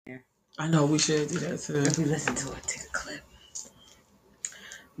I know we should do that too. If we listen to it, take a clip.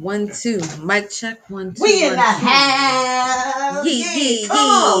 1, 2, mic check. 1, 2. We in the house. Yeah. Come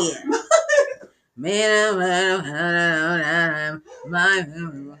on.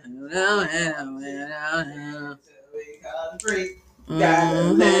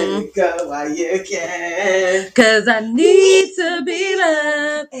 Gotta let it go while you can. Cause I need to be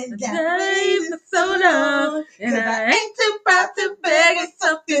loved. And I've so long. And I ain't too proud to beg. It's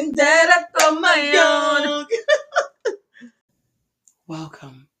something that I call my own.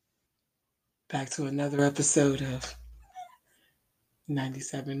 Welcome back to another episode of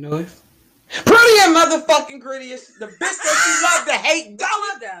 97 North. Pretty and motherfucking grittiest, the bitch that you love to hate,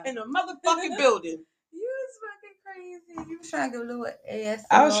 dollar in the motherfucking building. You was fucking crazy. You was trying to get a little ASMR.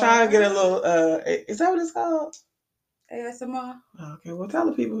 I was trying to get a little, is that what it's called? ASMR. Okay, well tell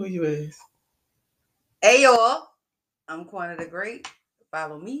the people who you is. Hey y'all, I'm Quanta the Great.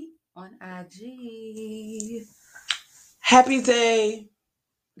 Follow me on IG. Happy day,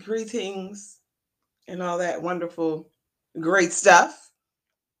 greetings, and all that wonderful, great stuff.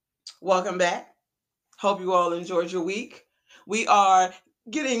 Welcome back. Hope you all enjoyed your week. We are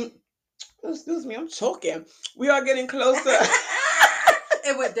getting, excuse me, I'm choking. We are getting closer.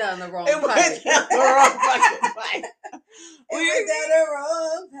 It went down the wrong pipe. It went down the wrong fucking pipe.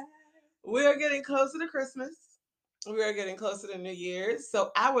 We are getting closer to Christmas. We are getting closer to New Year's.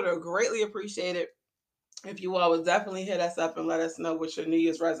 So I would have greatly appreciated if you all would definitely hit us up and let us know what your New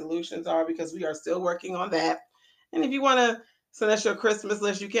Year's resolutions are, because we are still working on that. And if you want to send us your Christmas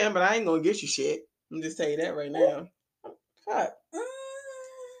list, you can, but I ain't going to get you shit. I'm just telling you that right now. Fuck.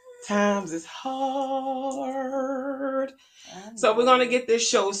 Times is hard. So we're going to get this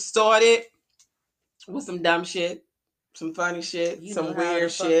show started with some dumb shit, some funny shit, some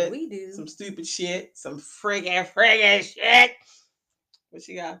weird shit, some stupid shit, some friggin' shit. What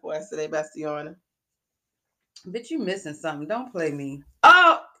you got for us today, Bastiana? Bitch, you missing something. Don't play me.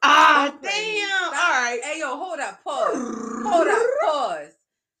 Oh, damn. All right. Hey, yo, hold up. Pause.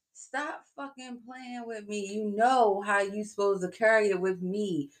 Stop fucking playing with me. You know how you supposed to carry it with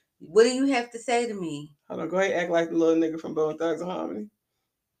me. What do you have to say to me? Hold on, go ahead, act like the little nigga from Bone Thugs and Harmony.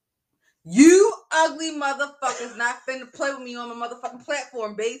 You ugly motherfuckers not finna play with me on my motherfucking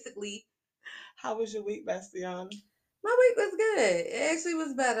platform, basically. How was your week, Bastiana? My week was good. It actually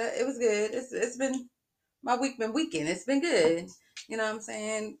was better. It was good. It's been, my week been weekend. It's been good. You know what I'm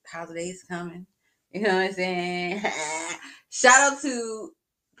saying? Holidays coming. You know what I'm saying? Shout out to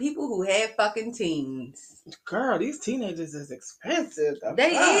people who have fucking teens. Girl, these teenagers is expensive.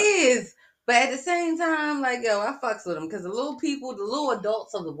 They is. But at the same time, like, yo, I fucks with them because the little people, the little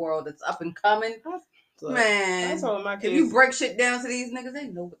adults of the world that's up and coming, man, I told my kids, if you break shit down to these niggas, they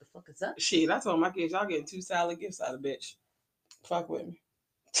know what the fuck is up. Shit, I told my kids, y'all getting 2 solid gifts out of bitch. Fuck with me.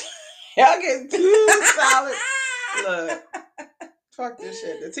 Y'all getting 2 solid. Look, fuck this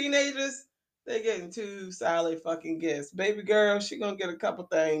shit. The teenagers, they getting 2 solid fucking gifts. Baby girl, she gonna get a couple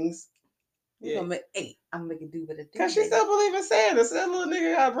things. Yeah. I'm making do with it. Cause she still believe in Santa. So that little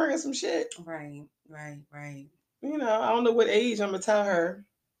nigga gotta bring her some shit. Right. You know, I don't know what age I'm gonna tell her.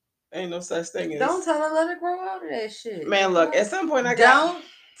 Ain't no such thing as. Don't tell her, let her grow out of that shit. Man, look, at some point Don't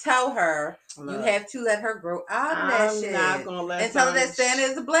tell her. Look, you have to let her grow out of that shit. I'm not gonna let. And tell her that Santa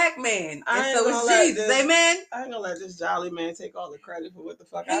is a black man, and so is Jesus. Amen. I ain't gonna let this jolly man take all the credit for what the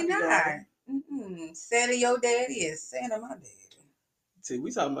fuck I be doing. Santa, your daddy is Santa, my daddy. See,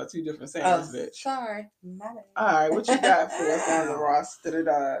 we talking about 2 different Santas, bitch. Sorry, my bad. All right, what you got for us on the roster?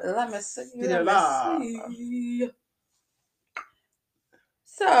 Let me see.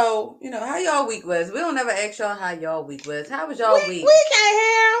 So, you know, how y'all week was. We don't ever ask y'all how y'all week was. How was y'all week? We can't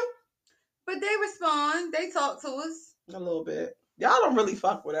hear them. But they respond. They talk to us. A little bit. Y'all don't really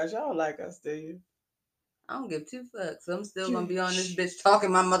fuck with us. Y'all don't like us, do you? I don't give 2 fucks. So I'm still going to be on this bitch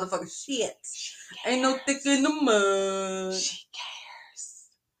talking my motherfucking shit. Ain't no thick in the mud. She cares.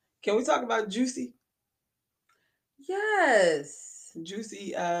 Can we talk about Juicy? Yes.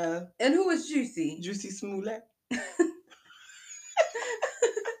 Juicy, and who is Juicy? Juicy Smollett.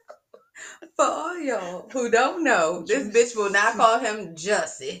 For all y'all who don't know, this bitch will not call him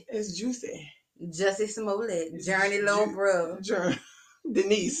Jussie. It's Juicy. Jussie Smollett. Journey little brother.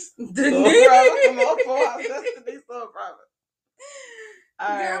 Denise. Denise. Come on, for that's Denise little brother.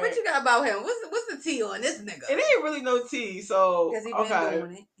 Girl, what you got about him? What's the tea on this nigga? It ain't really no tea, so because he been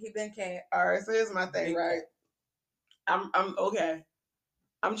doing it. He been cat. All right, so here's my thing, right? I'm okay.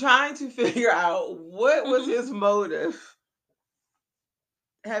 I'm trying to figure out what was his motive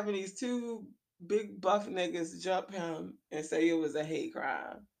having these 2 big buff niggas jump him and say it was a hate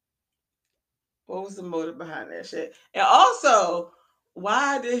crime. What was the motive behind that shit? And also,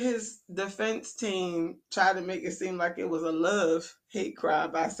 why did his defense team try to make it seem like it was a love hate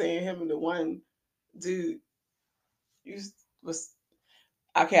crime by saying him and the one dude was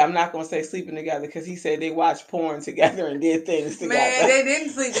okay? I'm not gonna say sleeping together because he said they watched porn together and did things together. Man, they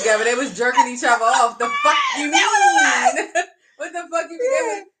didn't sleep together. They was jerking each other off. The fuck you mean? What the fuck you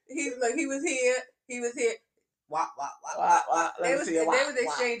mean? He was here. He was here. Wop, wop, wop, wop, wop. They was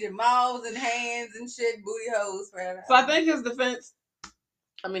exchanging mouths and hands and shit, booty holes forever. So I think his defense.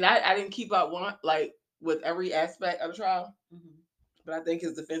 I mean, I didn't keep up one like with every aspect of the trial, but I think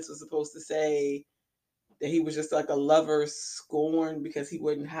his defense was supposed to say that he was just like a lover scorned because he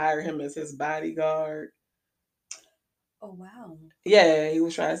wouldn't hire him as his bodyguard. Oh wow. Yeah, he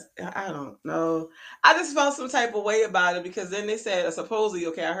was trying. I don't know. I just felt some type of way about it because then they said supposedly,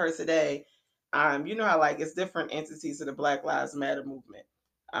 okay, I heard today. You know how like it's different entities of the Black Lives Matter movement.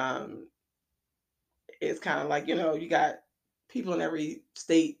 It's kind of like you got people in every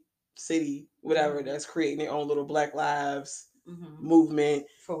state, city, whatever that's creating their own little Black Lives movement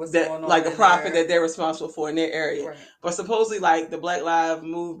for what's that going on like a profit there. that they're responsible for in their area. Right. But supposedly like the Black Lives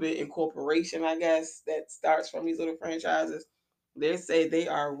Movement Incorporation, I guess, that starts from these little franchises, they say they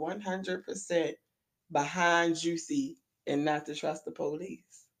are 100% behind Juicy and not to trust the police.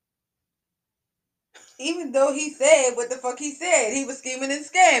 Even though he said what the fuck he said, he was scheming and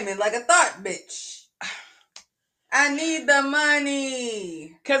scamming like a thought bitch. I need the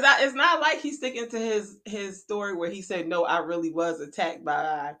money. Because it's not like he's sticking to his story where he said, no, I really was attacked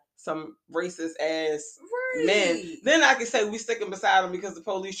by some racist ass men. Then I can say we sticking beside him because the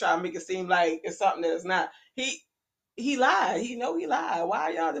police try to make it seem like it's something that it's not. He lied. He lied. Why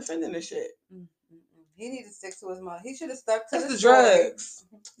are y'all defending this shit? He need to stick to his mouth. He should have stuck to the drugs.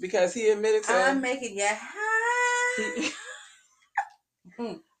 Because he admitted to I'm making you high.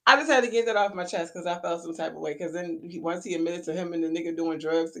 I just had to get that off my chest because I felt some type of way. Because then once he admitted to him and the nigga doing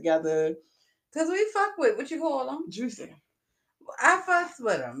drugs together. Because we fuck with, what you call him? Juicy. I fucks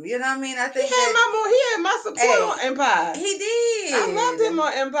with him. You know what I mean? I think he had my support on Empire. He did. I loved him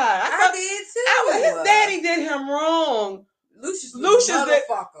on Empire. I did too. His daddy did him wrong. Lucius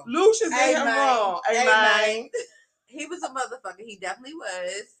did him wrong. Amen. He was a motherfucker. He definitely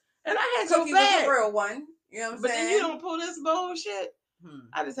was. And I had Cookie was a real one. You know what I'm saying? But then you don't pull this bullshit.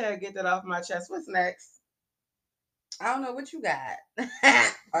 I just had to get that off my chest. What's next? I don't know what you got.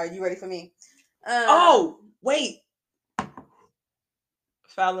 Are you ready for me? Oh, wait.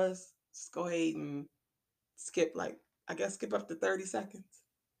 Fellas, just go ahead and skip up to 30 seconds.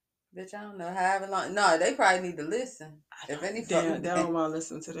 Bitch, I don't know. However long. No, they probably need to listen. If any they don't want to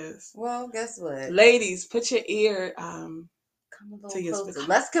listen to this. Well, guess what? Ladies, put your ear come a little closer.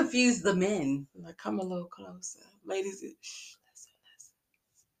 Let's confuse the men. Like, come a little closer. Ladies, shh, listen.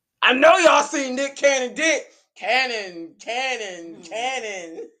 I know y'all seen Nick Cannon dick. Cannon.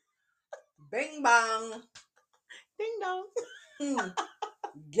 Bing bong. Ding dong.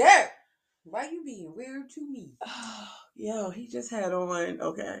 Yeah. Why you being weird to me? Yo, he just had on.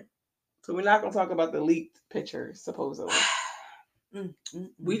 Okay. So we're not going to talk about the leaked pictures, supposedly.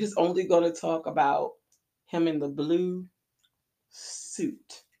 We just only going to talk about him in the blue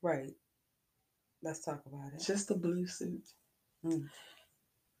suit. Right. Let's talk about it. Just the blue suit.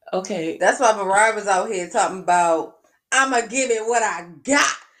 Okay. That's why Mariah was out here talking about, I'ma give it what I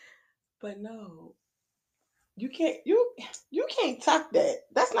got. But no. You can't tuck that.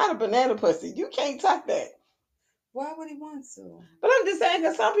 That's not a banana pussy. You can't tuck that. Why would he want to? But I'm just saying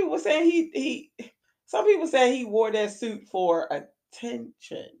because some people saying he wore that suit for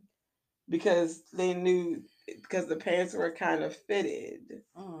attention because they knew because the pants were kind of fitted.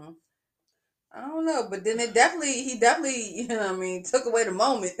 I don't know, but then he definitely, you know what I mean, took away the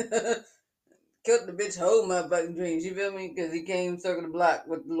moment. Killed the bitch whole motherfucking dreams. You feel me? Because he came circle the block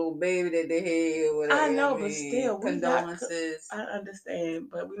with the little baby that they had. Or whatever, I know, but still, condolences. I understand,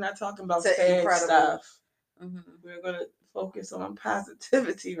 but we're not talking about sad stuff. We're gonna focus on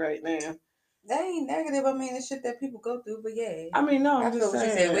positivity right now. That ain't negative. I mean, the shit that people go through, but yeah. I mean, no, I'm just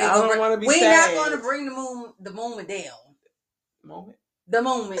saying. I don't want to be sad. We're not gonna bring the moment down. The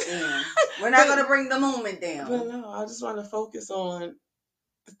moment down. We're not gonna bring the moment down. But no, I just want to focus on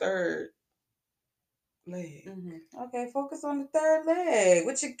the third leg. Okay, focus on the third leg.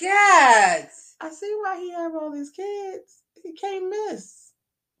 What you got? I see why he have all these kids. He can't miss.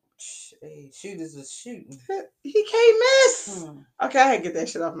 Hey, shooters was shooting. He can't miss. Okay, I had to get that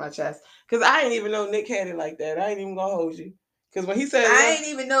shit off my chest. Because I didn't even know Nick had it like that. I ain't even gonna hold you. Because when he said I ain't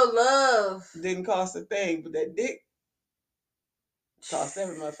even know love didn't cost a thing, but that dick cost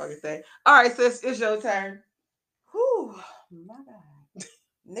every motherfucking thing. All right, sis, it's your turn. Whew, my God.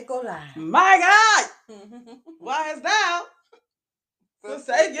 Nikolai. My God. Why is thou? So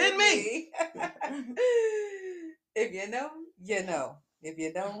say get me. If you know, you know. If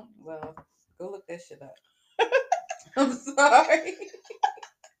you don't, well, go look that shit up. I'm sorry.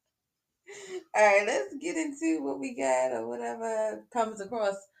 All right, let's get into what we got or whatever comes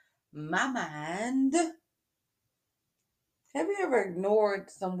across my mind. Have you ever ignored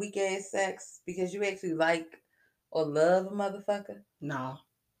some weak ass sex because you actually like or love a motherfucker? No,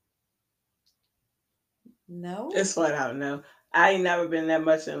 No. it's flat out no. I ain't never been that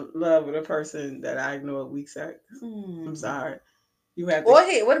much in love with a person that I ignore weak sex. I'm sorry. You have to. Or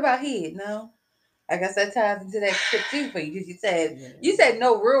head. What about head? No. I guess that ties into that shit too for you because you said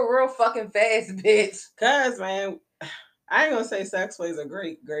no real fucking fast, bitch. Cause man, I ain't gonna say sex plays a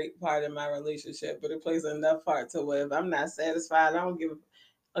great part in my relationship, but it plays enough part to where if I'm not satisfied, I don't give.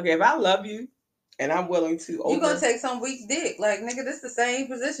 Okay, if I love you and I'm willing to, You gonna take some weak dick, like nigga? This the same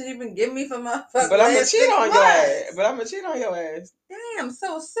position you've been giving me for my fucking. But I'm gonna last cheat 6 on months. your ass. But I'm gonna cheat on your ass. Damn,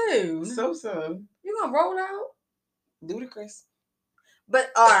 so soon. So soon. You gonna roll out? Ludicrous. But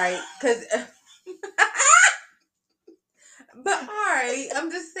all right, cause. But all right,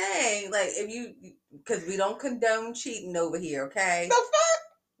 I'm just saying, like, if you, because we don't condone cheating over here, okay? The fuck?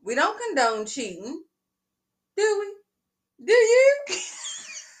 We don't condone cheating, do we? Do you?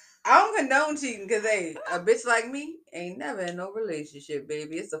 I don't condone cheating because, hey, a bitch like me ain't never in no relationship,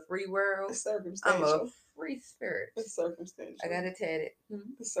 baby. It's a free world. It's I'm circumstantial. a free spirit. It's circumstantial. I got it tatted.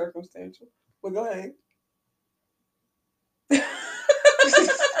 It's circumstantial. Well, go ahead.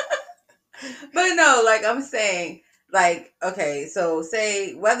 But no, like I'm saying, like, okay, so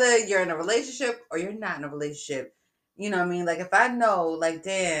say whether you're in a relationship or you're not in a relationship, you know what I mean? Like if I know, like,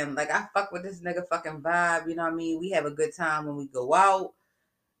 damn, like I fuck with this nigga fucking vibe, you know what I mean? We have a good time when we go out.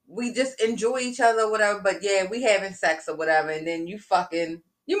 We just enjoy each other, whatever, but yeah, we having sex or whatever, and then you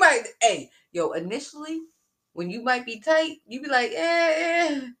might, hey, yo, initially, when you might be tight, you be like,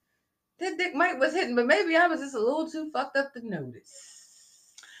 that dick might was hitting, but maybe I was just a little too fucked up to notice.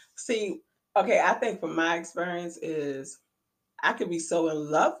 See, okay, I think from my experience is I could be so in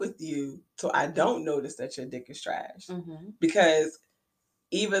love with you till I don't notice that your dick is trash. Mm-hmm. Because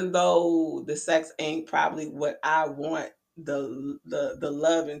even though the sex ain't probably what I want, the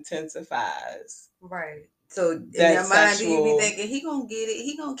love intensifies. Right. So in that your mind, do you sexual- be thinking he gonna get it?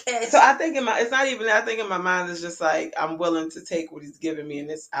 He gonna catch So it? I think it's not even that. I think in my mind it's just like I'm willing to take what he's giving me,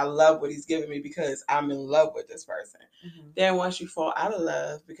 and I love what he's giving me because I'm in love with this person. Mm-hmm. Then once you fall out of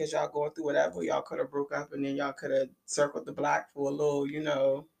love because y'all going through whatever, y'all could have broke up, and then y'all could have circled the block for a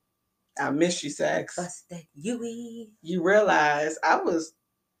little, I miss you sex. Bust that Yui. You realize I was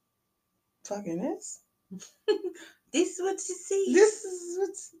fucking this. This is what you see. This is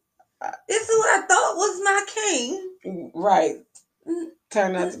what's This is what I thought was my king. right. Mm.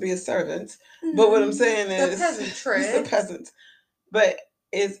 Turned out to be a servant. But what I'm saying The is peasant it's tread. the peasant. But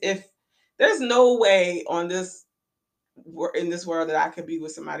if there's no way in this world that I could be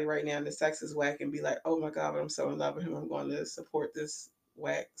with somebody right now and the sex is whack and be like, oh my God, I'm so in love with him. I'm going to support this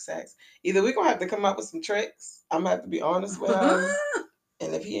whack sex. Either we're going to have to come up with some tricks. I'm going to have to be honest with him.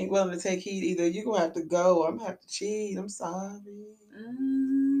 And if he ain't willing to take heed, either you're going to have to go or I'm going to have to cheat. I'm sorry.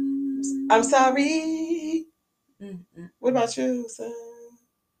 I'm sorry. What about you, son?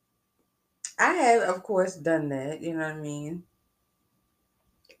 I have, of course, done that. You know what I mean?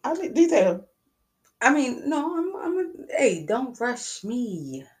 I need detail. I mean, no, hey, don't rush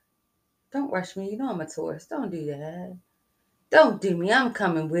me. Don't rush me. You know I'm a tourist. Don't do that. Don't do me. I'm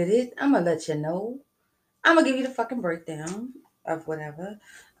coming with it. I'm going to let you know. I'm going to give you the fucking breakdown of whatever.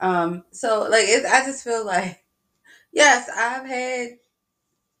 So, like, I just feel like, yes, I've had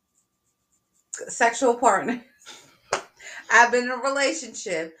sexual partners. I've been in a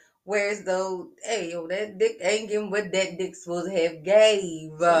relationship whereas though, hey, yo, that dick ain't getting what that dick's supposed to have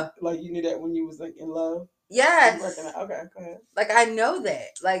gave. So, like you knew that when you was like in love? Yes. Okay, go ahead. Like I know that.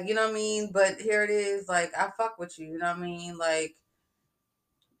 Like, you know what I mean? But here it is, like I fuck with you, you know what I mean? Like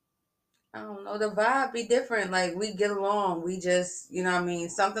I don't know, the vibe be different. Like we get along. We just, you know what I mean?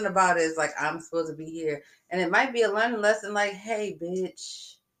 Something about it is like I'm supposed to be here. And it might be a learning lesson like, hey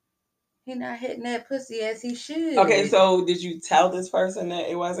bitch, he not hitting that pussy as he should. Okay, so did you tell this person that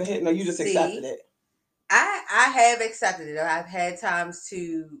it wasn't hitting or you just accepted it? I have accepted it. I've had times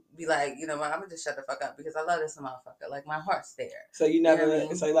to be like, you know what, I'm gonna just shut the fuck up because I love this motherfucker. Like my heart's there. So you never, you know what I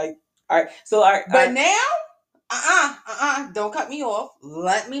mean? So like, all right. But now, don't cut me off.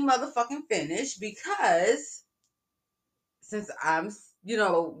 Let me motherfucking finish because since I'm,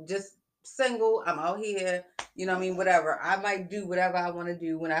 just single, I'm out here, you know what I mean, whatever. I might do whatever I want to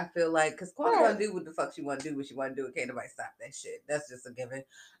do when I feel like, because Quan's gonna do what the fuck she want to do, what she want to do. Can't nobody stop that shit. That's just a given.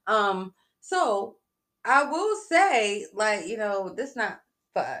 So I will say, like, this not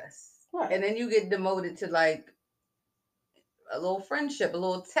for us. Right. And then you get demoted to like a little friendship, a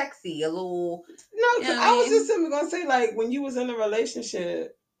little texty, a little, No, you know because what I I was just mean? simply gonna say, like, when you was in a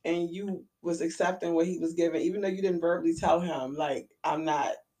relationship and you was accepting what he was giving, even though you didn't verbally tell him, like, I'm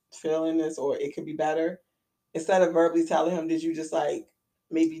not feeling this or it could be better. Instead of verbally telling him, did you just like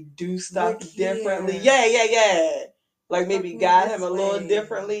maybe do stuff Look differently? here. Yeah. Like Fuck maybe me guide him this a little way.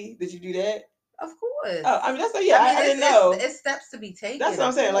 differently. Did you do that? Of course. Oh, I mean that's I mean, I didn't know. it's steps to be That's taken, what I'm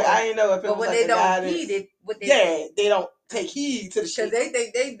of saying. Like course. I didn't know if it But was when like they a don't guidance. heed it, what they Yeah, they don't take heed to the because shit. they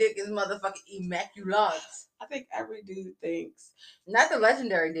think they dick is motherfucking immaculate. I think every dude thinks. Not the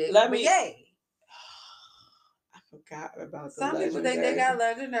legendary dick, Let but me. yay. I forgot about the Some people legendary. think they got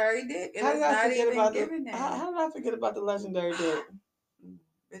legendary dick, and How it's did I not forget even about given the? that. How did I forget about the legendary dick?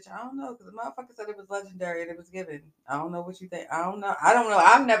 Bitch, I don't know, because the motherfucker said it was legendary and it was given. I don't know what you think. I don't know.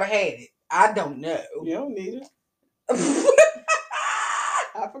 I've never had it. I don't know. You don't need it.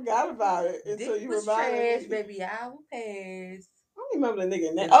 I forgot about it until Dick you was reminded trash, me. baby. I will pass. I don't remember the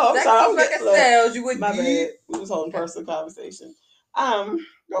nigga name. The Oh, I'm sorry. sexy I'm fucking getting look. styles you would My need. bad. We was holding personal conversation. What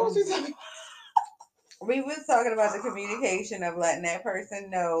was we talking about? We was talking about the communication of letting that person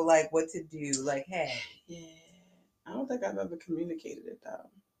know, like, what to do. Like, hey. Yeah. I don't think I've ever communicated it though.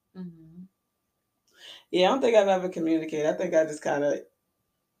 Mm-hmm. Yeah, I don't think I've ever communicated. I think I just kind of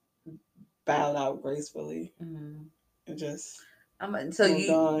bowed out gracefully Mm-hmm. and just So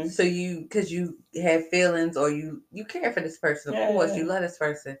you, because you have feelings or you care for this person, of course, you love this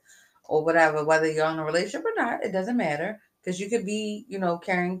person or whatever, whether you're in a relationship or not, it doesn't matter. Because you could be,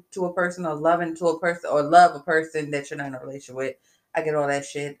 caring to a person or loving to a person or love a person that you're not in a relationship with. I get all that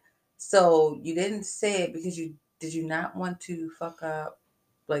shit. So you didn't say it because did you not want to fuck up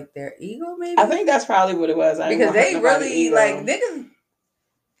like their ego, maybe? I think that's probably what it was. Because they really like niggas.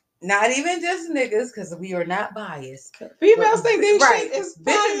 Not even just niggas, because we are not biased. Females think they right. shit is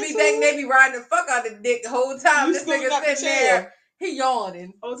bitches be thinking they be riding the fuck out of the dick the whole time. You this scooting nigga up the sitting chair. there, he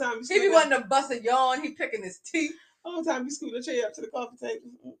yawning. Whole time you He be scooting wanting to bust a yawn. He picking his teeth. Whole time you scoot the chair up to the coffee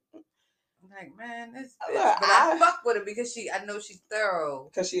table. I'm like, man, this bitch. Look, but I fuck with her because I know she's thorough.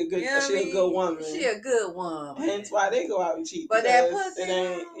 Because she a good, You know she a good woman. She a good woman. Hence why they go out and cheat. But that because pussy, it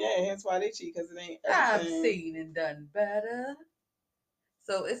ain't. Yeah, hence why they cheat because it ain't. I've Everything. seen and done better.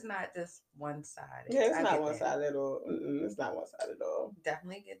 So it's not just one sided. Yeah, it's not one sided at all. It's not one sided at all.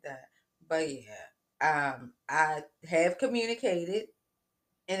 Definitely get that. But yeah, I have communicated,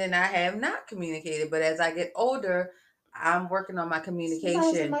 and then I have not communicated. But as I get older, I'm working on my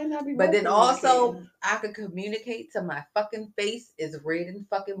communication. But then also, I could communicate to my fucking face is red and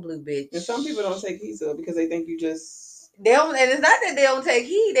fucking blue, bitch. And some people don't take heed to it because they think you just. They don't, and it's not that they don't take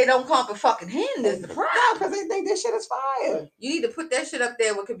heed. They don't comprehend. Is the problem? No, because they think this shit is fire. You need to put that shit up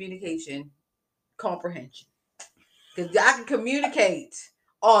there with communication, comprehension. Because I can communicate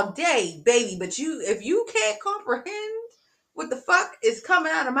all day, baby. But if you can't comprehend what the fuck is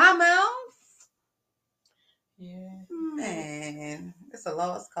coming out of my mouth, yeah, man, it's a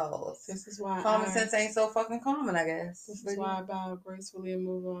lost cause. This is why common sense ain't so fucking common, I guess. This is why I bow gracefully and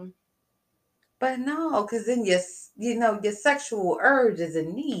move on. But no, because then your sexual urges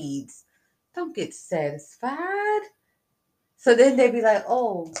and needs don't get satisfied. So then they be like,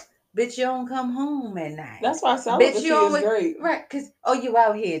 oh, bitch, you don't come home at night. That's why celibacy is great. Right, because, you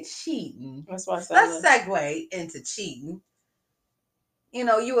out here cheating. That's why Let's segue into cheating.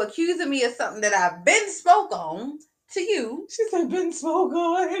 You accusing me of something that I've been spoke on to you. She said, been spoke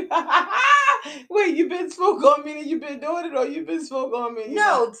on. Wait, you been spoke on meaning you been doing it or you been spoke on meaning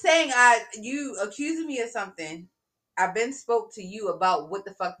No, saying you accusing me of something. I've been spoke to you about what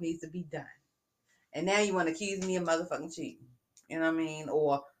the fuck needs to be done. And now you want to accuse me of motherfucking cheating. You know what I mean?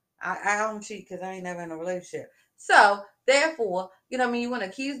 Or I don't cheat because I ain't never in a relationship. So, therefore, you know what I mean? You want to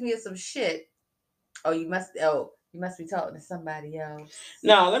accuse me of some shit. You must be talking to somebody else.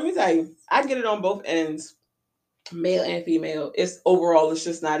 No, let me tell you. I get it on both ends. Male and female. It's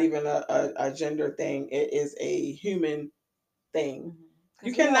just not even a gender thing. It is a human thing.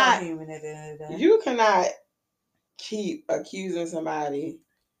 You cannot keep accusing somebody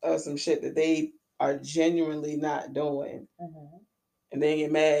of some shit that they are genuinely not doing, and then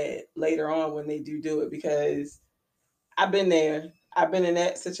get mad later on when they do it. Because I've been there. I've been in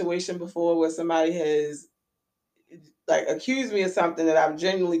that situation before where somebody has like accused me of something that I've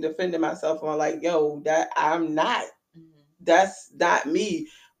genuinely defended myself on. Like, yo, that I'm not. That's not me.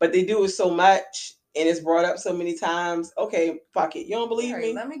 But they do it so much and it's brought up so many times. Okay, fuck it. You don't believe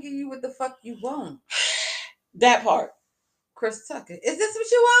me? Let me give you what the fuck you want. That part. Chris Tucker. Is this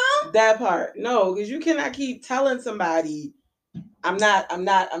what you want? That part. No, because you cannot keep telling somebody I'm not.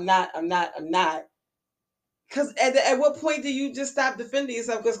 Because at what point do you just stop defending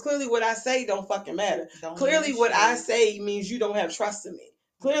yourself? Because clearly what I say don't fucking matter. Don't Clearly mean what I shit. say means you don't have trust in me.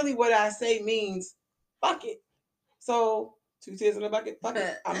 Clearly what I say means fuck it. So 2 tears in the bucket, fuck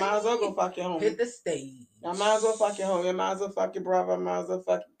it. I might as well go fuck your homie. Hit the stage. I might as well fuck your homie. I might as well fuck your brother. I might as well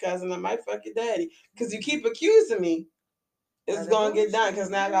fuck your cousin. I might fuck your daddy. Because you keep accusing me, it's going to get done. Because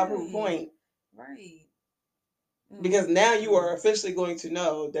now I got to prove a point. Right. Because now you are officially going to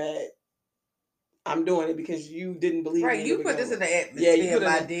know that I'm doing it because you didn't believe me. Right, you put this in the atmosphere, you put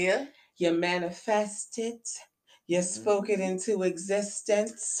my dear. You manifest it. You spoke it into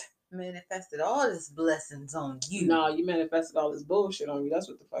existence. Manifested all these blessings on you. No, you manifested all this bullshit on you. That's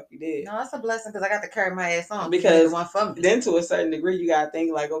what the fuck you did. No, that's a blessing because I got to carry my ass on. Because one for me. Then to a certain degree, you got to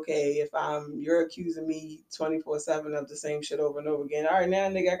think like, okay, if you're accusing me 24/7 of the same shit over and over again. All right, now,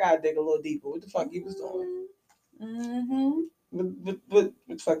 nigga, I got to dig a little deeper. What the fuck you was doing? What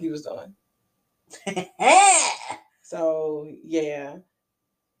the fuck you was doing? So, yeah.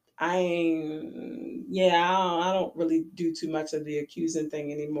 I don't really do too much of the accusing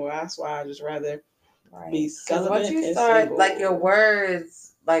thing anymore. That's why I just rather be celibate. Once you start, like, your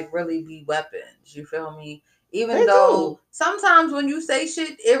words, like, really be weapons. You feel me? Even though sometimes when you say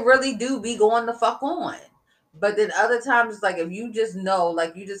shit, it really do be going the fuck on. But then other times, it's like, if you just know,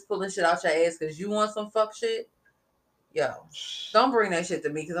 like, you just pulling shit out your ass because you want some fuck shit, yo, don't bring that shit to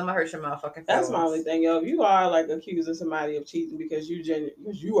me because I'm gonna hurt your motherfucking feelings. That's my only thing, yo. If you are like accusing somebody of cheating because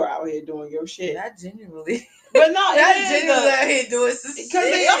you are out here doing your shit, not genuinely, but no, not genuinely out here doing some shit. Because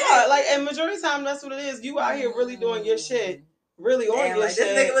they are like, and majority of the time that's what it is. You out here really doing your shit, really on your like,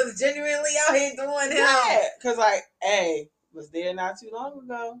 shit. This nigga was genuinely out here doing him. Yeah, because like, hey, was there not too long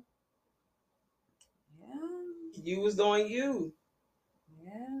ago. Yeah, you was doing you.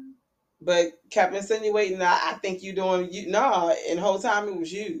 Yeah. But kept insinuating, I think you doing you. No, and the whole time it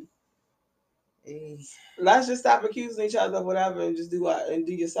was you. Let's just stop accusing each other of whatever and just do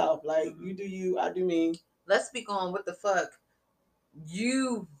yourself. Like, you do you, I do me. Let's speak on what the fuck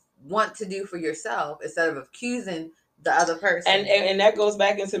you want to do for yourself instead of accusing the other person. And that goes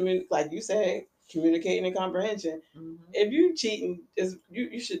back into, like you said, communicating and comprehension. If you cheating,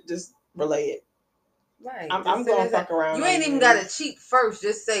 you should just relay it. Right. I'm going to fuck around. You ain't even got to cheat first.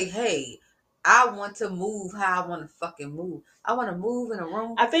 Just say, hey, I want to move how I want to fucking move. I want to move in a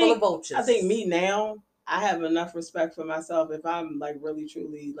room full of vultures. I think me now, I have enough respect for myself if I'm like really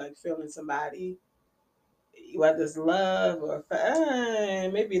truly like feeling somebody, whether it's love or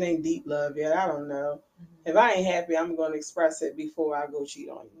maybe it ain't deep love yet. I don't know. If I ain't happy, I'm going to express it before I go cheat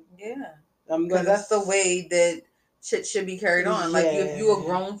on you. Yeah. Because that's the way that shit should be carried on. Yeah. Like, if you a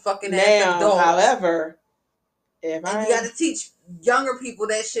grown fucking ass adult. However, you got to teach younger people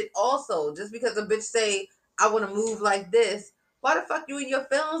that shit also. Just because a bitch say, I want to move like this, why the fuck you in your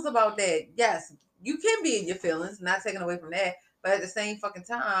feelings about that? Yes, you can be in your feelings, not taking away from that. But at the same fucking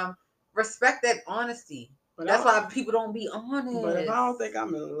time, respect that honesty. But that's why people don't be honest. But if I don't think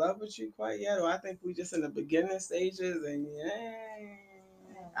I'm in love with you quite yet, or I think we just in the beginning stages, and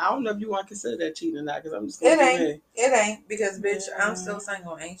I don't know if you want to consider that cheating or not, because I'm just going to It ain't, because, bitch, I'm still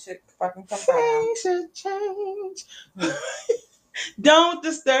single. Ain't shit fucking come down. Things should change. Don't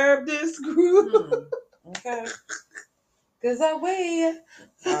disturb this group. Okay. Because I will.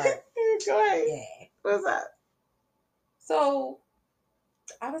 All right. Go ahead. Yeah. What's that? So,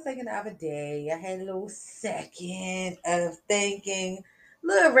 I was thinking the other day, I had a little second of thinking,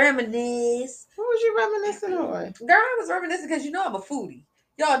 little reminisce. What was you reminiscing on? Girl, I was reminiscing because you know I'm a foodie.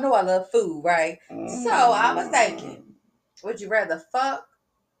 Y'all know I love food, right? So I was thinking, would you rather fuck,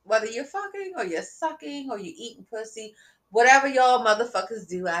 whether you're fucking or you're sucking or you're eating pussy, whatever y'all motherfuckers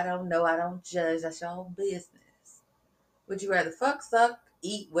do, I don't know, I don't judge, that's y'all business. Would you rather fuck, suck,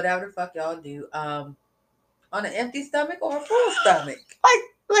 eat, whatever the fuck y'all do, on an empty stomach or a full stomach?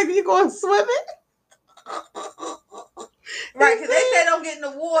 Like you going swimming? Right, because they say don't get in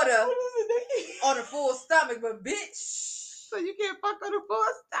the water on a full stomach, but bitch. So you can't fuck on a full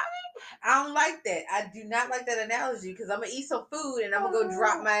stomach? I don't like that. I do not like that analogy because I'm going to eat some food and I'm going to go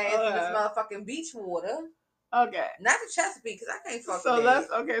drop my ass in this motherfucking beach water. Okay. Not the Chesapeake because I can't fuck so with let's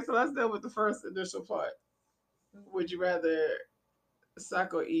that. So let's deal with the first initial part. Would you rather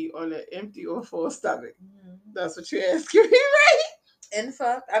suck or eat on an empty or full stomach? That's what you're asking me, right? And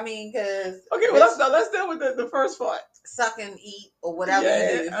fuck, I mean, because okay, well let's deal with the first part. Suck and eat or whatever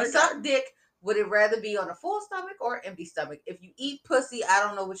you do. If you suck dick, would it rather be on a full stomach or empty stomach? If you eat pussy, I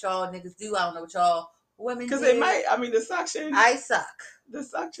don't know what y'all niggas do. I don't know what y'all women do. Because it might, I mean, the suction. I suck. The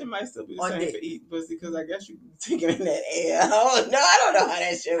suction might still be the on same dick. for eating pussy because I guess you can take it in that air. Oh no, I don't know how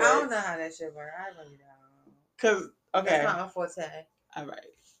that shit works. I don't know how that shit works. I really don't. Because okay, that's not my forte. All right.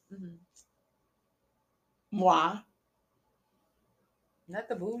 Moi. Not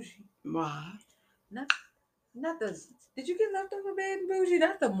the bougie. Moi. Not the. Did you get leftover bad and bougie?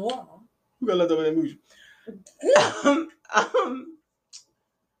 Not the more. Who got left over that bougie? um,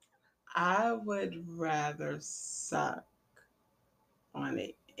 I would rather suck on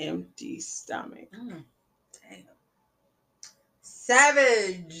an empty stomach Damn.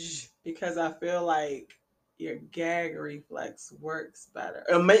 Savage. because I feel like your gag reflex works better.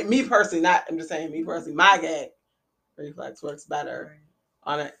 Me personally, not. I'm just saying, me personally, my gag reflex works better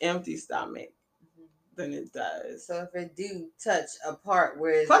on an empty stomach than it does. So if it do touch a part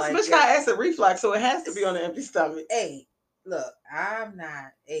where it's Plus, like bitch got acid reflux, so it has to be on an empty stomach. hey, look, I'm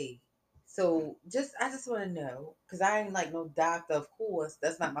not so I just want to know, because I ain't like no doctor, of course,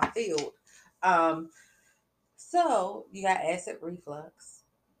 that's not my field. So you got acid reflux,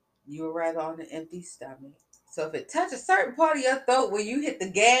 you would rather on an empty stomach. So if it touches a certain part of your throat where you hit the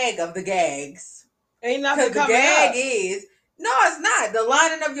gag of the gags, Ain't nothing because the coming gag up. is no, it's not. The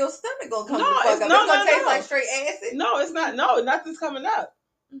lining of your stomach gonna come No, the fuck it's up. no, It's gonna no, taste no. like straight acid. No, it's not. No, nothing's coming up.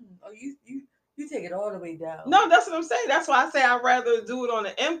 Oh, you take it all the way down. No, that's what I'm saying. That's why I say I'd rather do it on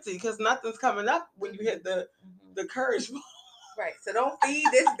an empty because nothing's coming up when you hit the courage ball. Right. So don't feed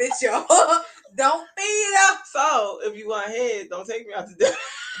this bitch, y'all. Don't feed her. So if you want head, don't take me out to dinner.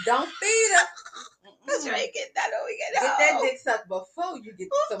 Don't feed her. Let's try get that when we get Get home. that dick sucked before you get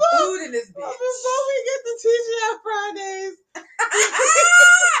some food in this bitch. Before we get to TGI Fridays.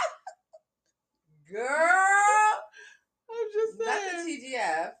 Girl. I'm just Not the saying.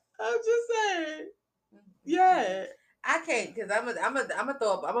 TGF. I'm just saying. Yeah. I can't, because I'm a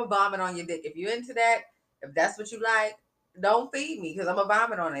throw up. I'm a vomit on your dick. If you're into that, if that's what you like, don't feed me because I'm a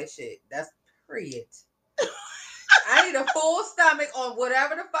vomit on that shit. That's period. I need a full stomach on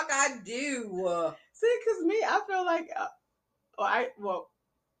whatever the fuck I do. See, because me, I feel like,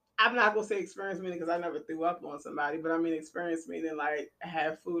 I'm not gonna say experience meaning because I never threw up on somebody, but I mean experience meaning like I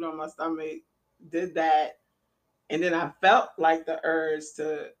had food on my stomach, did that, and then I felt like the urge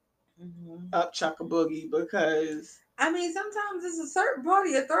to up chuck a boogie because I mean sometimes it's a certain part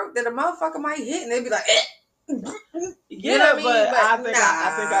of your throat that a motherfucker might hit and they be like, eh. Yeah, you know what I mean? but I think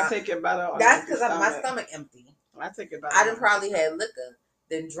nah. I take it better on that's because my stomach empty. I take it better. I done probably had liquor,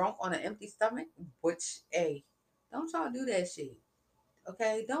 then drunk on an empty stomach, which, hey, don't y'all do that shit.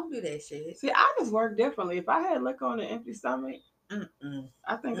 Okay, don't do that shit. See, I just work differently. If I had liquor on an empty stomach,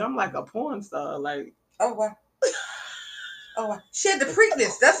 I think I'm like a porn star. Like, oh wow, oh wow, she had the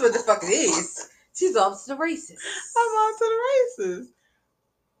Preakness. That's what the fuck it is. She's off to the races. I'm on to the races.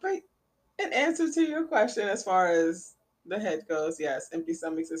 But in answer to your question, as far as the head goes, yes, empty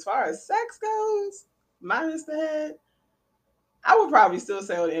stomachs. As far as sex goes, minus the head, I would probably still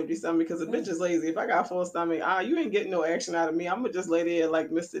say on the empty stomach because a bitch is lazy. If I got full stomach, you ain't getting no action out of me. I'm gonna just lay there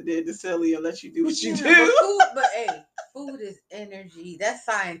like Mr. Did the silly and let you do what you do. But hey, food is energy. That's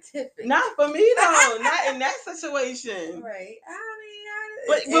scientific. Not for me though. Not in that situation. Right.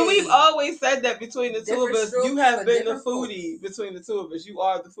 But we've always said that between the two of us, you have been the foodie folks. between the two of us. You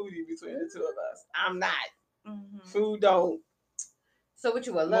are the foodie between the two of us. I'm not. Food don't. So what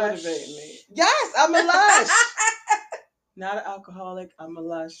you a lush? Motivate me. Yes, I'm a lush. Not an alcoholic. I'm a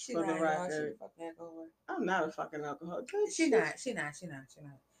lush for the record. I'm not a fucking alcoholic. She not.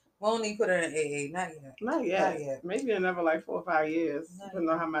 We'll only put her in AA. Not yet. Maybe another like 4 or 5 years. I don't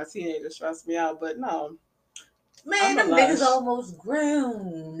know how my teenagers stress me out, but no. Man, them niggas almost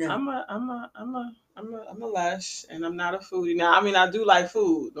grown. I'm a lush, and I'm not a foodie. Now, I mean, I do like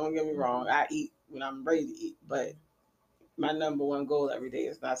food. Don't get me wrong. I eat when I'm ready to eat, but my number one goal every day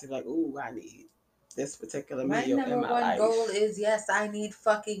is not to be like, ooh, I need this particular meal in my life. My number one goal is, yes, I need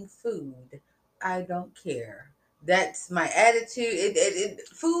fucking food. I don't care. That's my attitude.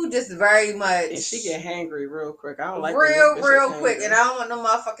 Food just very much. And she get hangry real quick. I don't like real quick, and I don't want no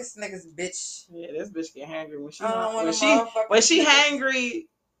motherfucking Snickers, bitch. Yeah, this bitch get hangry when she hangry.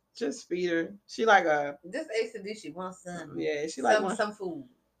 Just feed her. She like a. This Ace of she wants some. Yeah, she like some food.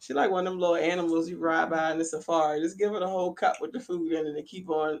 She like one of them little animals you ride by in the safari. Just give her the whole cup with the food in it and keep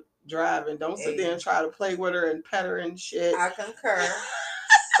on driving. Don't sit there and try to play with her and pet her and shit. I concur.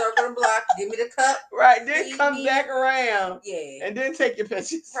 Circle the block, give me the cup. Right, then come back around. Yeah. And then take your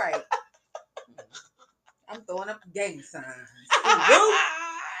pictures. Right. I'm throwing up gang signs.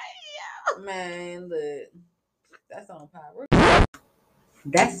 Man, look. That's on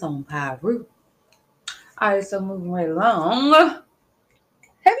Pyru. Alright, so moving right along. Have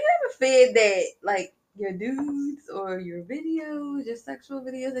you ever fed that, like, your dudes or your videos, your sexual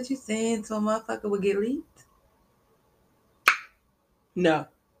videos that you send to a motherfucker would get leaked? No.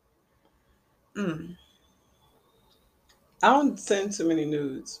 I don't send too many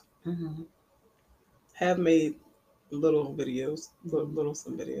nudes. have made little videos, Mhm.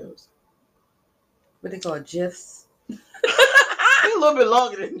 some videos. What they call GIFs. They're a little bit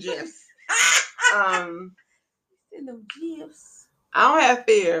longer than GIFs. In them GIFs. I don't have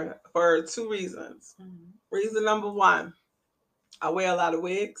fear for 2 reasons. Mhm. Reason number 1, I wear a lot of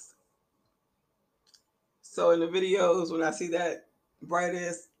wigs. So in the videos, when I see that bright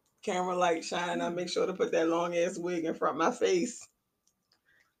ass camera light shine, I make sure to put that long ass wig in front of my face.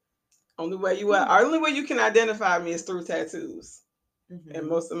 Only way you can identify me is through tattoos. And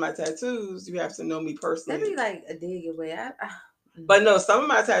most of my tattoos, you have to know me personally. That'd be like a dig away. But no, some of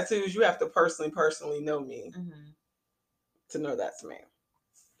my tattoos, you have to personally know me to know that's me.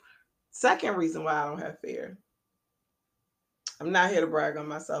 Second reason why I don't have fear. I'm not here to brag on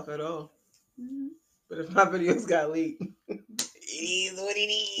myself at all. But if my videos got leaked, it is what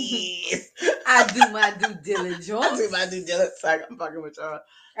it is. I do my due diligence. I do my due diligence. I'm fucking with y'all.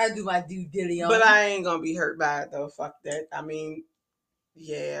 I do my due diligence. But I ain't gonna be hurt by it though. Fuck that. I mean,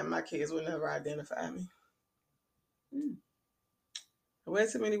 yeah, my kids will never identify me. I wear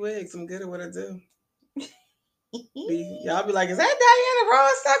too many wigs. I'm good at what I do. Y'all be like, is that Diana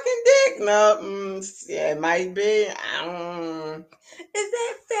Ross sucking dick? No, yeah, it might be. I don't. Is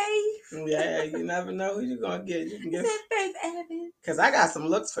that Faith? Yeah, you never know who you gonna get. You can get. Is that Faith Evans? Cause I got some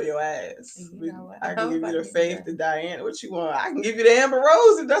looks for your ass. You know what? I can give you the Faith, the Diana. What you want? I can give you the Amber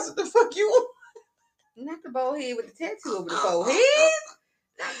Rose if that's what the fuck you want. Not the bald head with the tattoo over the forehead.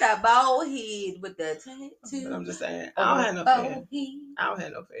 Not the bald head with the tattoo. But I'm just saying, I don't have no fear. I don't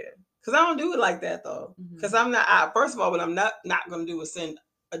have no fear. Because I don't do it like that, though. Because I'm not, first of all, what I'm not going to do is send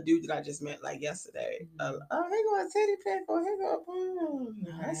a dude that I just met, like, yesterday. Oh, here go a teddy pick, or here go a boom.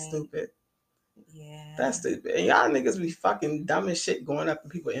 That's stupid. Yeah. That's stupid. And y'all niggas be fucking dumb as shit going up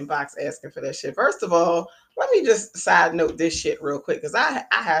in people's inbox asking for that shit. First of all, let me just side note this shit real quick, because I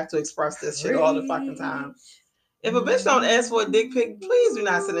have to express this shit all the fucking time. If a bitch don't ask for a dick pic, please do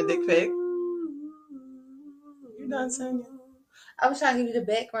not send a dick pic. You done sending? I was trying to give you the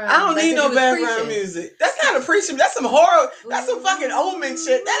background. I don't need no background music. That's not a preaching. That's some horror. That's some fucking omen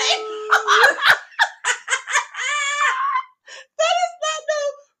shit. That ain't. That is not no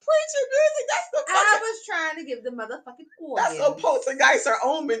preaching music. That's the fucking. I was trying to give the motherfucking organ. That's some poltergeist or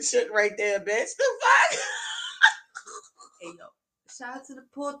omen shit right there, bitch. The fuck? Hey, yo. Shout out to the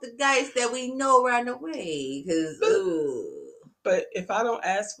poltergeist that we know around the way. But if I don't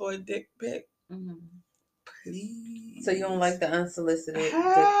ask for a dick pic, please. So you don't like the unsolicited dick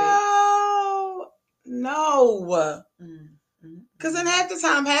pic? No. Because then half the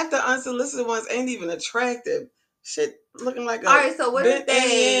time, half the unsolicited ones ain't even attractive. Shit looking like a all right, so what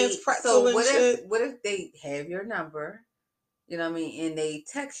if what if they have your number, you know what I mean, and they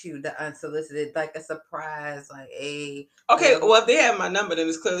text you the unsolicited, like a surprise, like a okay, well if they have my number, then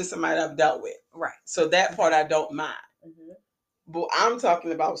it's clearly somebody I've dealt with. Right. So that part I don't mind. But I'm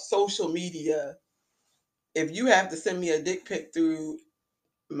talking about social media. If you have to send me a dick pic through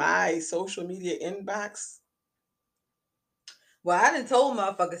my social media inbox. Well, I done told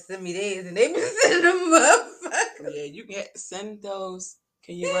motherfuckers send me theirs, and they been sending them motherfuckers. Yeah, you can send those.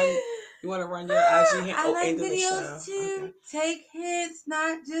 Can you run? You want to run your IG hand? I like videos too. Okay. Take hits,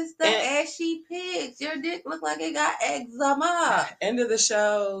 not just the ashy pics. Your dick look like it got eczema. End of the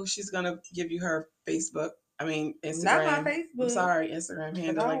show, she's gonna give you her Facebook. I mean Instagram. Not my Facebook. I'm sorry, Instagram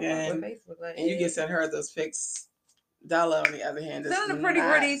handle again. And you can send her those pics. Della, on the other hand, is send them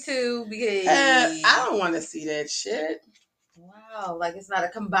pretty too, because I don't want to see that shit. Wow, like it's not a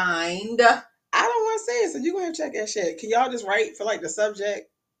combined. I don't want to say it, so you're gonna check that shit. Can y'all just write for like the subject?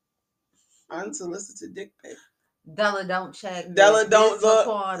 Unsolicited dick pic. Della don't check. Della don't look.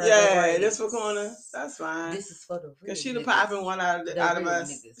 Corner, yeah, this for corner. That's fine. This is for the real. Cause she the popping one out of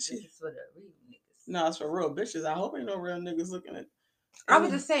us. Niggas. This is for the real niggas. No, it's for real bitches. I hope ain't no real niggas looking at. I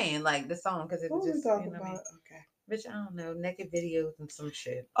was just saying, like the song, because it was just. Talking about? Okay. Bitch, I don't know, naked videos and some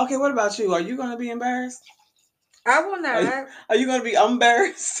shit. Okay, what about you? Are you gonna be embarrassed? I will not. Are you gonna be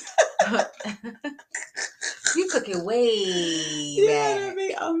embarrassed? You took it way back. You're gonna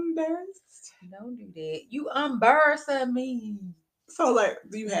be embarrassed. Don't do that. You embarrassing me. So, like,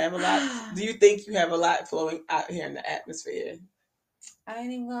 do you have a lot? Do you think you have a lot flowing out here in the atmosphere? I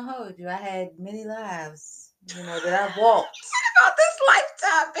ain't even gonna hold you. I had many lives, you know, that I've walked. What about this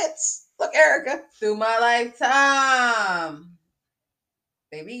lifetime, bitch? Look, Erica. Through my lifetime.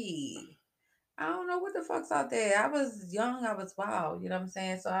 Baby. I don't know what the fuck's out there. I was young. I was wild. You know what I'm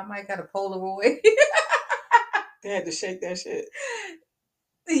saying? So I might got a Polaroid. They had to shake that shit.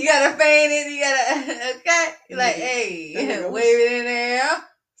 You gotta feign it. You gotta, okay? Like, hey, wave it in there.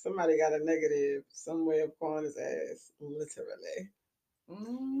 Somebody got a negative somewhere upon his ass, literally.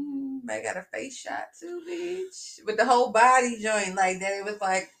 They got a face shot too, bitch. With the whole body joint like that. It was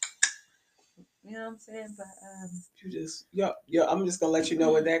like, you know what I'm saying? But You just, yo, I'm just gonna let you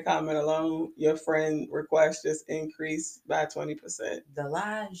know with that comment alone, your friend request just increased by 20%. the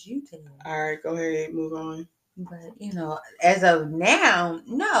lies you tell. All right, go ahead, move on. But as of now,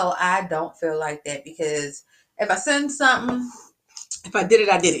 no, I don't feel like that because if I send something, If I did it,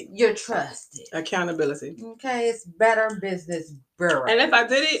 I did it. you're trusted. Accountability. Okay, it's Better Business Bureau. And if I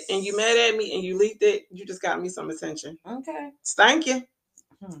did it and you mad at me and you leaked it, you just got me some attention. Okay. Thank you.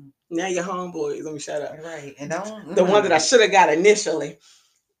 Now your homeboy. Let me shut up. Right. And don't The one that I should have got initially.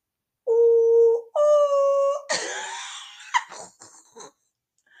 Ooh, ooh.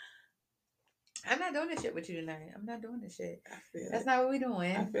 I'm not doing this shit with you tonight. I'm not doing this shit. That's it. not what we're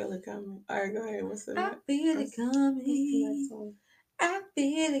doing. I feel it coming. All right, go ahead. What's the I next? feel it coming. What's the next one? I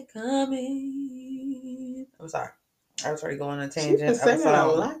feel it coming. I'm sorry. I was already going on a She's tangent. been singing a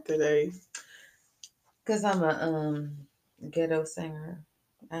lot today. Cause I'm a ghetto singer.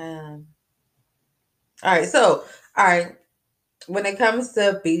 All right. When it comes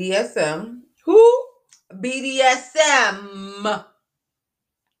to BDSM, Who? BDSM.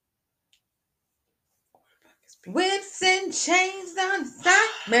 Whips and chains on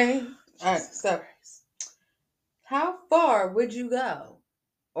side me. All right, so how far would you go,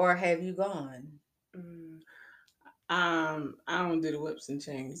 or have you gone? I don't do the whips and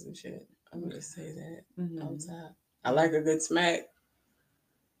chains and shit. I'm gonna say that Mm-hmm. on top. I like a good smack.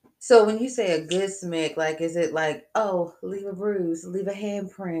 So when you say a good smack, like, is it like, oh, leave a bruise, leave a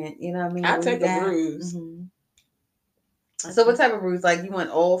handprint? You know what I mean? I take a bruise. Mm-hmm. So what type of bruise? Like, you want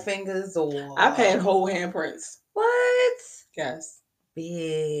all fingers or? I've had whole handprints. What? Yes.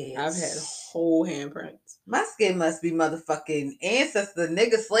 Bitch. I've had whole handprints. My skin must be motherfucking ancestor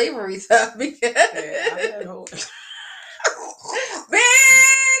nigga slavery stuff because I've had whole. Bitch!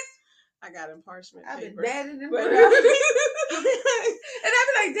 I got in parchment I've been paper. bad in the But, and I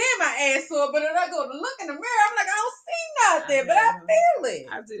be like, damn, my ass sore. But then I go to look in the mirror, I'm like, I don't see nothing, but I feel it.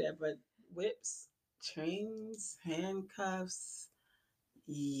 I do that, but whips, chains, handcuffs.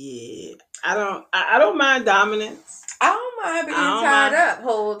 Yeah, I don't mind dominance. I don't mind being tied up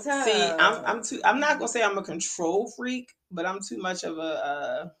whole time. See, I'm not gonna say I'm a control freak, but I'm too much of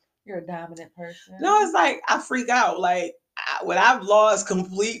a. You're a dominant person. No, it's like I freak out. Like when I've lost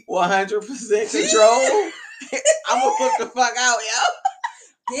complete 100% control, I'm gonna flip the fuck out,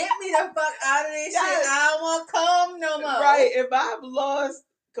 yo. Get me the fuck out of this shit. I don't want to come no more. Right. If I've lost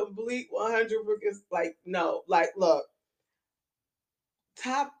complete 100%, like, no. Like, look.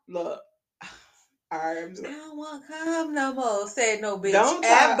 Look. All right. I don't want to come no more. Say no, bitch.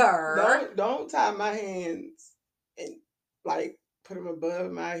 Don't tie my hands and, like, put them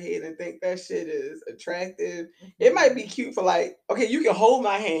above my head and think that shit is attractive. Mm-hmm. It might be cute for, like, okay, you can hold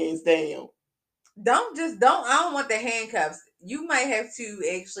my hands down. I don't want the handcuffs. You might have to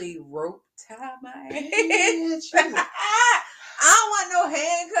actually rope tie my hands. I don't want no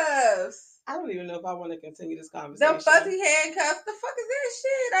handcuffs. I don't even know if I want to continue this conversation. The fuzzy handcuffs. The fuck is that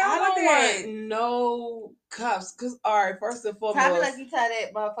shit? I don't want no cuffs. Cause all right, first and foremost, tie me like you tie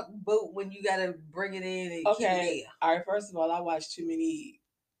that motherfucking boot when you gotta bring it in and keep it there. All right, first of all, I watch too many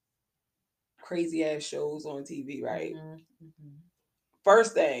crazy ass shows on TV, right? Mm-hmm.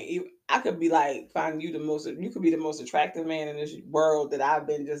 First thing, I could be like finding you could be the most attractive man in this world that I've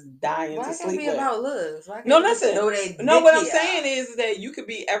been just dying to sleep with. Why can't it be about looks? No, listen. No, what I'm saying is that you could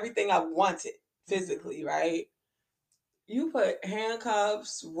be everything I wanted physically, mm-hmm. right? You put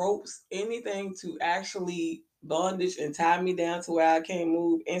handcuffs, ropes, anything to actually bondage and tie me down to where I can't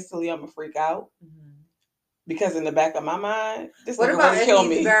move. Instantly, I'm gonna freak out. Mm-hmm. Because in the back of my mind, this nigga ready to kill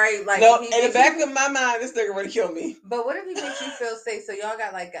me. In the back of my mind, this nigga ready to kill me. But what if he makes you feel safe? So y'all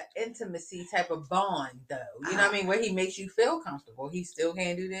got like an intimacy type of bond, though. You know what I mean? Where he makes you feel comfortable. He still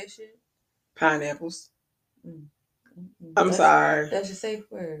can't do that shit? Pineapples. I'm sorry. That's your safe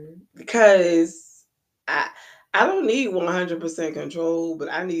word. Because I don't need 100% control,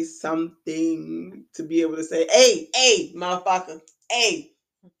 but I need something to be able to say, hey, motherfucker, hey.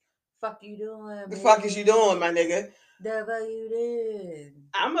 Fuck you doing? The fuck is you doing, my nigga? The fuck you did?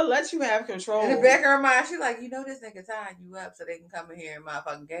 I'm gonna let you have control. In the back of her mind, she like, this nigga tying you up so they can come in here and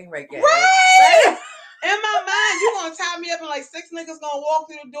motherfucking gang rape you. Right? In my mind, you gonna tie me up and like 6 niggas gonna walk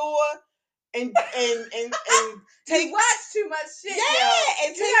through the door and take. You watch too much shit. Yeah,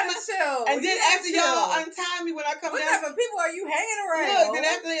 and take my chill. And then after y'all untie me when I come down. What type of people are you hanging around? Look, then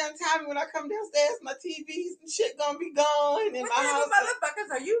after they untie me when I come downstairs, my TVs and shit gonna be gone in my house. What motherfuckers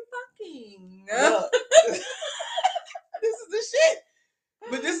are you fucking? Look, this is the shit.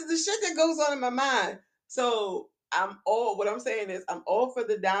 But this is the shit that goes on in my mind. So What I'm saying is I'm all for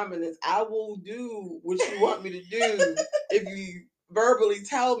the dominance. I will do what you want me to do if you verbally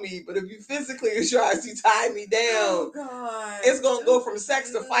tell me, but if you physically try to tie me down, Oh God. it's gonna go from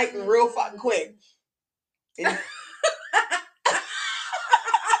sex to fighting real fucking quick. And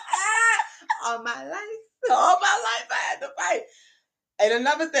all my life. all my life I had to fight. And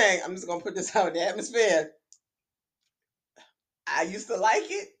another thing, I'm just gonna put this out in the atmosphere. I used to like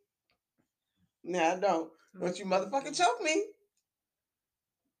it. Now I don't. Don't you motherfucking choke me.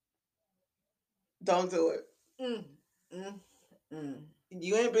 Don't do it. Mm, mm, mm.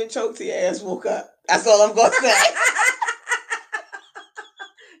 You ain't been choked till your ass woke up. That's all I'm gonna say.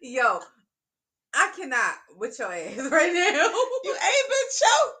 Yo, I cannot with your ass right now. You ain't been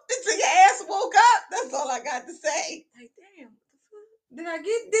choked until your ass woke up. That's all I got to say. Like, damn, what the fuck? Did I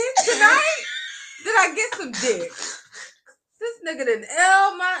get dick tonight? Did I get some dick? This nigga done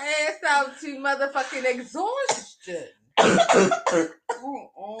L my ass out to motherfucking exhaustion.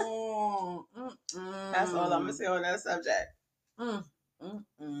 That's all I'm gonna say on that subject.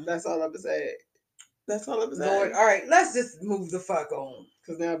 That's all I'm gonna say. That's all I'm gonna say. Lord, all right, let's just move the fuck on.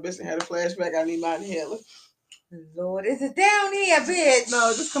 Cause now bitch done had a flashback. I need my inhaler. Lord, is it down here, bitch?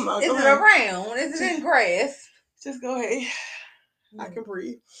 No, just come on. Is Go it ahead. around? Is it in grass? Just go ahead. I can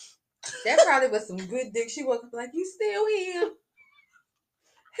breathe. That probably was some good dick. She woke up like, you still here?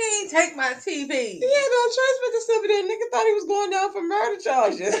 He ain't take my TV. He had no choice but to sit there. Nigga thought he was going down for murder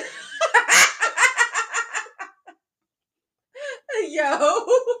charges. Yo.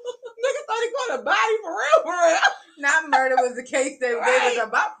 Nigga thought he caught a body for real. Not murder was the case that Right. they was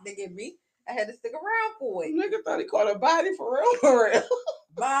about to give me. I had to stick around for it. Nigga thought he caught a body for real.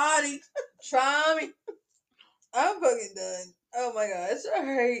 Body. Try me. I'm fucking done. Oh my gosh. All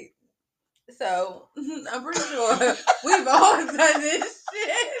right. So, I'm pretty sure we've all done this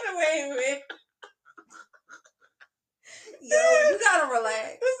shit. Wait a minute. Yo, you gotta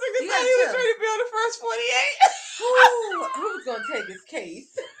relax. This nigga You thought gotta he was chill. ready to be on the first 48. Ooh, who's gonna take his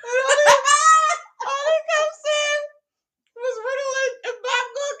case? All he kept saying was Ritalin and Bob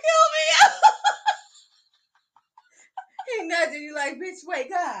gonna kill me. He nudging you like, bitch,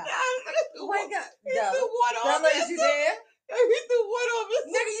 wake up. Wake up. He Yo, threw one on Bella, me. is you there? He threw one on me.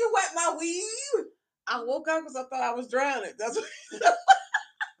 Nigga, you wet my weave. I woke up because I thought I was drowning. That's what.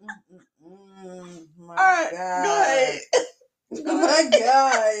 My All right, God. go ahead. Oh my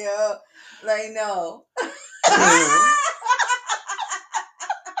God, yo. Like, no.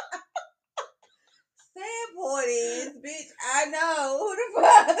 Sad point is, bitch, I know. Who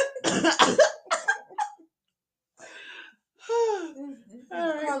the fuck?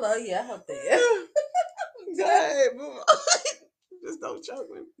 Hello, yeah, I hope that. Go ahead, move on. Just don't choke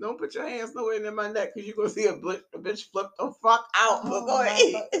me. Don't put your hands nowhere near my neck because you're going to see a bitch flip the fuck out. But go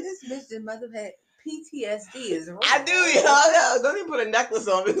ahead. This bitch that mother had PTSD is real. I do, y'all. Don't even put a necklace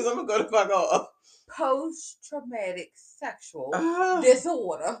on me because I'm going to go the fuck off. Post-traumatic sexual Ah.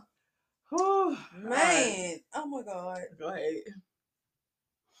 disorder. Whew. Man, Alright. oh my God. Go ahead.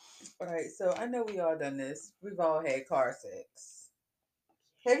 All right, so I know we all done this. We've all had car sex.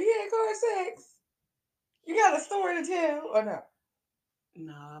 Have you had car sex? You got a story to tell or not?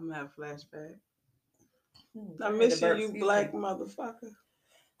 No, I'm going to have a flashback. I I had miss to burp, you excuse black me. motherfucker.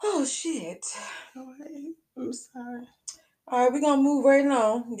 Oh, shit. Go ahead. I'm sorry. All right, we're going to move right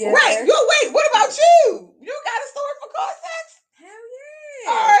along. Yeah, Wait, what about you? You got a story for car sex? Hell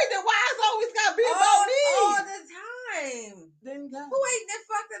yeah. All right, then why it's always got to be about me? All the time. Then go. Who ain't that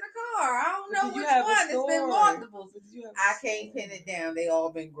fucked in the car? I don't But know did you which have a one. It's been story? multiple. But did you have a I can't story? pin it down. They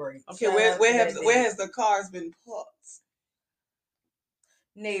all been great. Okay, Shout out where to that has the cars been parked?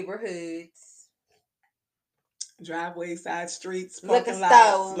 neighborhoods, Driveways, side streets, liquor parking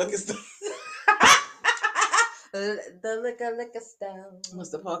lots, stores. liquor stores. The liquor store.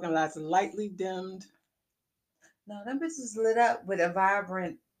 Was the parking lots lightly dimmed, No, them bitches lit up with a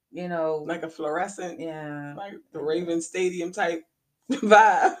vibrant, like a fluorescent, yeah. like the Raven Stadium type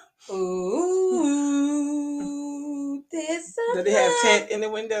vibe? Ooh, this. Did they have tent in the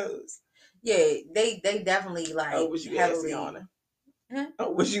windows? Yeah, they definitely like. Oh, was you heavily. Asiana? Huh?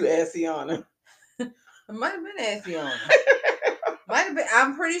 Oh, was you Asiana? It might have been Asiana. Might have been.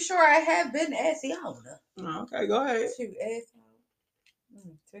 I'm pretty sure I have been Asiana. Oh, okay, go ahead. Shoot,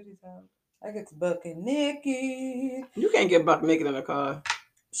 Asiana. Titties out. I get to bucking naked. You can't get buck naked in a car.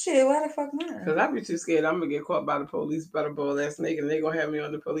 Shit, why the fuck not? Because I'd be too scared. I'm going to get caught by the police by the bull ass naked. And they're going to have me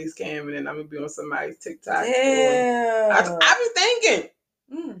on the police cam. And then I'm going to be on somebody's TikTok. Yeah. I be thinking.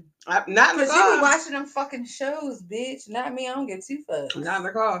 Not in the Because you car. be watching them fucking shows, bitch. Not me. I don't get too fucked. Not in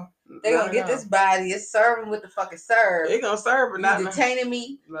the car. They gonna get this body. It's serving with the fucking serve. They going to serve, but You not in detaining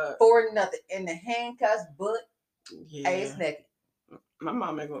me Look. for nothing. In the handcuffs, but Yeah. Hey, it's naked. My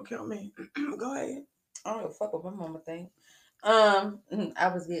mom ain't gonna kill me. Go ahead. I don't give a fuck what my mama think. I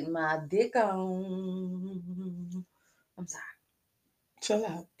was getting my dick on. I'm sorry. Chill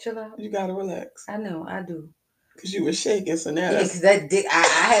out. Chill out. You gotta relax. I know, I do. Cause you were shaking, so now Yeah, that's... because that dick, I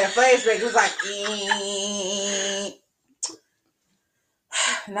had a flashback. It was like,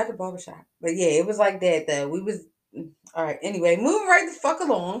 not the barbershop. But yeah, it was like that though. We was, all right. Anyway, moving right the fuck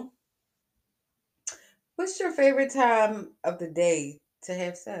along. What's your favorite time of the day to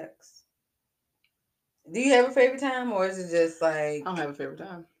have sex? Do you have a favorite time, or is it just like, I don't have a favorite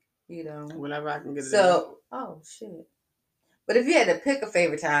time. you know? Whenever I can get it in. So, oh shit. But if you had to pick a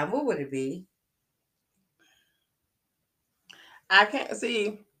favorite time, what would it be? I can't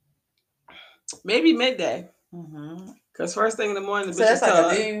see. Maybe midday. Mm-hmm. Cause first thing in the morning, the So bitch that's is like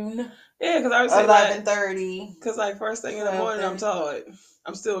tired. a noon, Yeah, cause I would say like 11:30. Cause like first thing in the morning, I'm tired.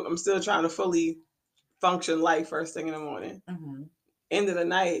 I'm still trying to fully function life first thing in the morning. Mm-hmm. End of the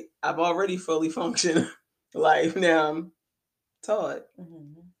night, I've already fully functioned life. Now I'm tired.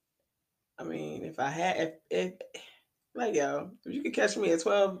 Mm-hmm. I mean, if I had, if like yo, if you could catch me at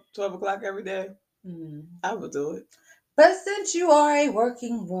 12 o'clock every day, Mm-hmm. I would do it. But since you are a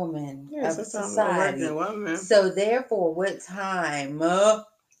working woman Yes, of that's I'm a society, working woman. so therefore, what time? So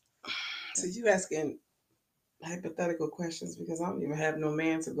you asking hypothetical questions because I don't even have no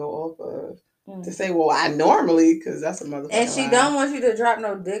man to go off of to say, well, I normally, because that's a motherfucker. And she lie. don't want you to drop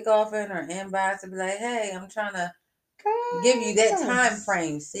no dick off in her inbox and be like, "Hey, I'm trying to give you that time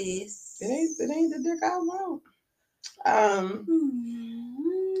frame, sis." It ain't the dick I want.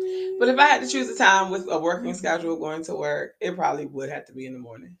 But if I had to choose a time with a working schedule going to work, it probably would have to be in the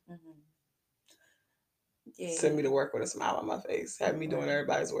morning. Yeah. Send me to work with a smile on my face. Have me doing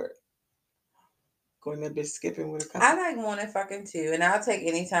everybody's work. Going that bitch skipping with a cup. I like morning fucking too, and I'll take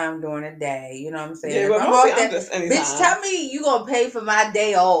any time during the day. You know what I'm saying? Yeah, if but I'm mostly off that, I'm just anytime. Bitch, tell me you gonna pay for my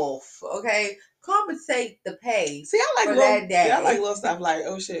day off, okay? Compensate the pay. See, I like for little, that day. Yeah, I like little stuff like,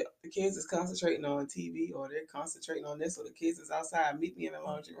 oh shit, the kids is concentrating on TV, or they're concentrating on this, or the kids is outside, meet me in the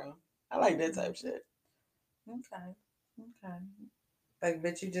laundry room. I like that type of shit. Okay. Like,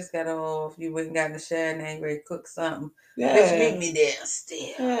 bitch, you just got off. You went and got in the shower and ain't ready to cook something. Yeah. Bitch, meet me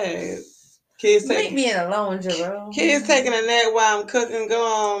downstairs. Yeah. Kids meet me in the laundry room. Kids taking a nap while I'm cooking.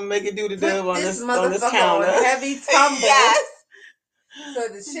 Go on, make it do the dub on this counter. On heavy tumble. Yes. So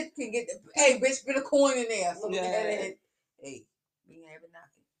the shit can get the. Hey, bitch, put a coin in there. So yeah. Hey, we ain't have it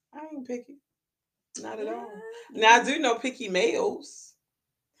knocking. I ain't picky. Not at all. Now I do know picky males.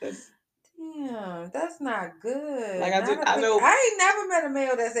 Damn, that's not good. Like I know. I ain't never met a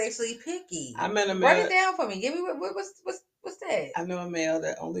male that's actually picky. I met a male. Write it down for me. Give me what's that? I know a male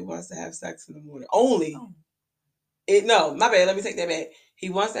that only wants to have sex in the morning. Only. No, my bad. Let me take that back.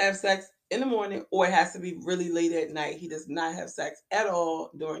 He wants to have sex in the morning, or it has to be really late at night. He does not have sex at all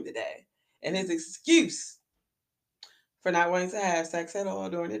during the day. And his excuse for not wanting to have sex at all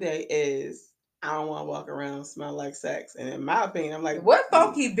during the day is, I don't want to walk around smell like sex. And in my opinion, I'm like, what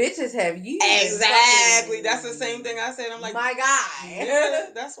funky bitches have you? Exactly. That's the same thing I said. I'm like, my God.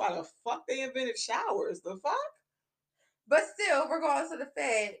 Yeah, that's why the fuck they invented showers. The fuck? But still, regardless of the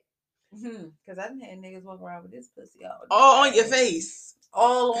fact, because I didn't have niggas walk around with this pussy all day. All on your face.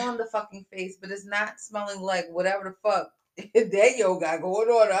 All on the fucking face, but it's not smelling like whatever the fuck that yo got going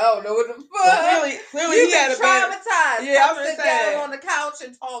on. I don't know what the fuck. Well, clearly You've he been had traumatized. Yeah, Come sit down on the couch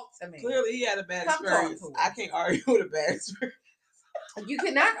and talk to me. Clearly he had a bad experience. I can't argue with a bad experience. You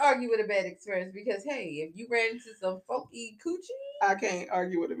cannot argue with a bad experience because, hey, if you ran into some funky coochie, I can't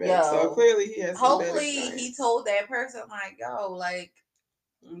argue with a bad. So clearly he has. Hopefully he told that person like, yo, like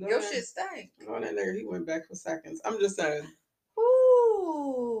your shit stank. No, that nigga, he went back for seconds. I'm just saying.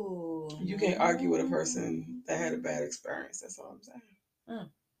 Ooh. You can't argue with a person that had a bad experience. That's all I'm saying.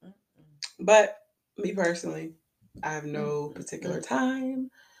 But me personally, I have no particular time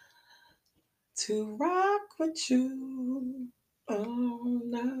to rock with you. Oh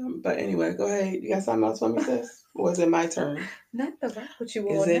no! But anyway, go ahead. You got something else for me, sis? Or is it my turn? Not the rock with you.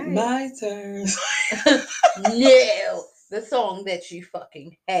 Is it my turn? No, the song that you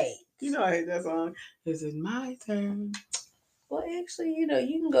fucking hate. You know I hate that song. Is it my turn? Well, actually, you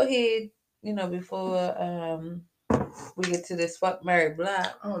can go ahead. Before we get to this fuck Mary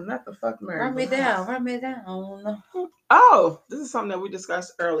block. Oh, not the fuck Mary. Run me down. Oh, this is something that we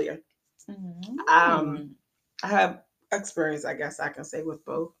discussed earlier. Mm-hmm. I have experience, I guess I can say, with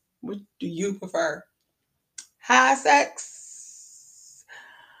both. What do you prefer? High sex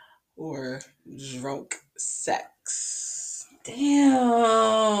or drunk sex?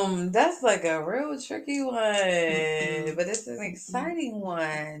 Damn, that's like a real tricky one, but it's an exciting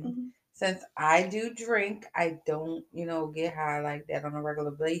one. since I do drink, I don't, get high like that on a regular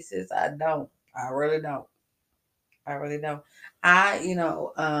basis. I don't. I really don't. I really don't. I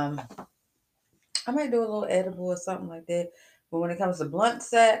might do a little edible or something like that. But when it comes to blunt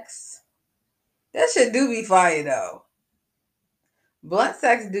sex, that shit do be fire though. Blunt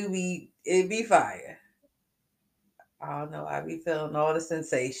sex it be fire. I don't know. I be feeling all the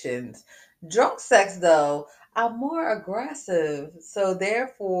sensations. Drunk sex though, I'm more aggressive. So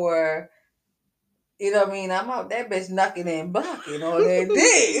therefore, you know what I mean? I'm out that bitch knucking and bucking on that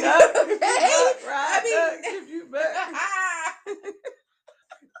dick. Okay? If you back.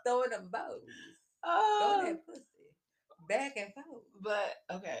 Throwing them bows. Throwing that pussy. Back and forth. But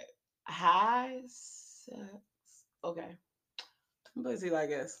okay. High sex. Okay. Let's see like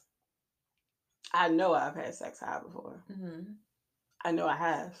this. I know I've had sex high before. Mm-hmm. I know I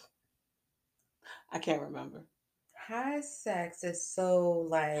have. I can't remember. High sex is so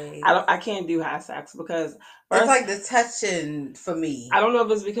like I can't do high sex because it's like the touching for me. I don't know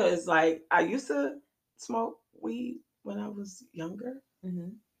if it's because like I used to smoke weed when I was younger. Mm-hmm.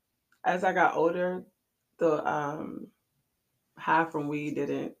 As I got older, the high from weed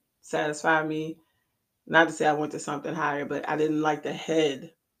didn't satisfy me. Not to say I went to something higher, but I didn't like the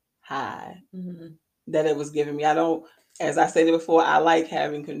head high that it was giving me. I don't, as I stated before, I like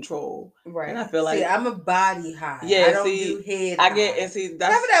having control. Right. And I feel like I'm a body high. Yeah, I don't do head high. I get and see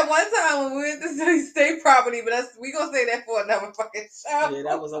that's remember that one time when we went to state property, but we gonna say that for another fucking show. Yeah,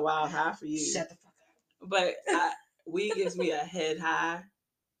 that was a wild high for you. Shut the fuck up. But weed gives me a head high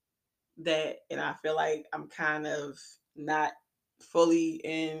and I feel like I'm kind of not fully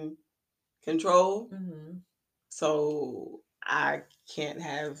in control. Mm-hmm. So I can't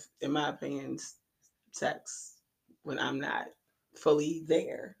have, in my opinion, sex when I'm not fully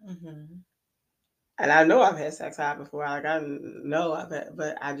there. Mm-hmm. And I know I've had sex high before. Like I know I've had,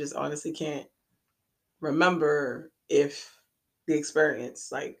 but I just honestly can't remember if the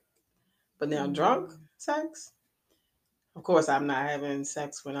experience But now drunk sex, of course, I'm not having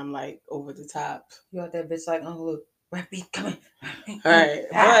sex when I'm like over the top. You got that bitch like, oh look, rap beat coming. All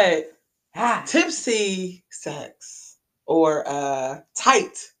right, but tipsy sex or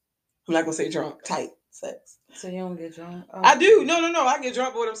tight. I'm not gonna say drunk. Tight sex. So you don't get drunk? Oh. I do. No. I get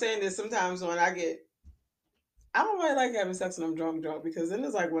drunk. But what I'm saying is sometimes when I don't really like having sex when I'm drunk, because then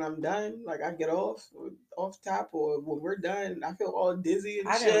it's like when I'm done, like I get off top, or when we're done, I feel all dizzy and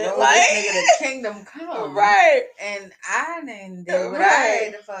shit. Didn't know like this nigga the kingdom come, right? And I didn't do what I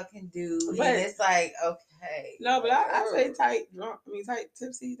had to fucking do, and it's like okay. No, but I say tight drunk. I mean tight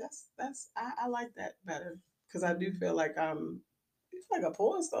tipsy. That's I like that better because I do feel like it's like a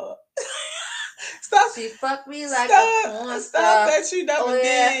porn star. Stuff she fucked me like a porn star. Stuff that you never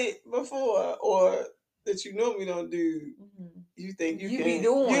did before, or that you normally don't do. Mm-hmm. You think you can be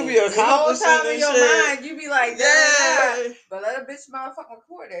doing? You be accomplishing the whole time in your mind. You be like, yeah. But let a bitch motherfucking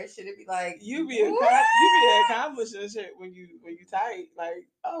record that shit. It be like you be accomplishing shit when you tight. Like,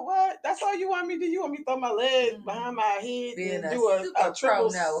 oh what? That's all you want me to do? You want me to throw my leg behind my head and do a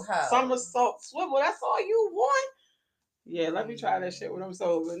triple somersault swivel? That's all you want? Yeah, let me try that shit when I'm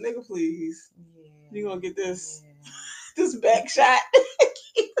sober. Nigga, please. Yeah. You gonna get this this back shot.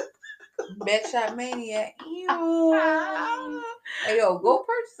 Back shot maniac. Hey yo, go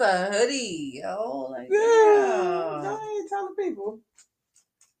purchase a hoodie. Oh, like I ain't telling people.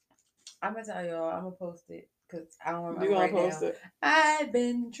 I'm gonna tell y'all, I'm gonna post it because I don't remember. You gonna post it? I've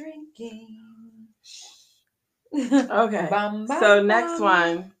been drinking. Okay. So next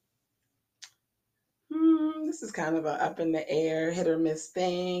one. This is kind of a up in the air, hit or miss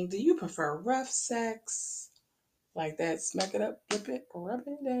thing. Do you prefer rough sex? Like that, smack it up, flip it, rub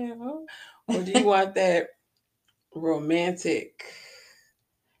it down? Or do you want that romantic,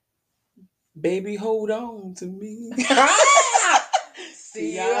 baby, hold on to me?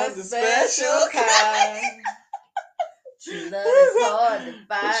 See, you're the special kind. True love is hard to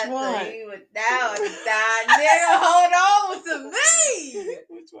find, so you would down to die. Nigga, hold on to me.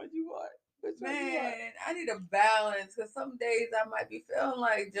 Which one you want? Man, I need a balance because some days I might be feeling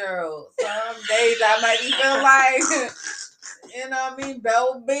like Gerald. Some days I might be feeling like, you know what I mean,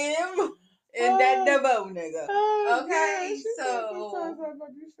 Bell Bim and that Devo nigga. Okay, so sometimes I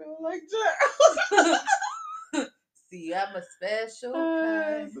might be feeling like Gerald. See, I'm a special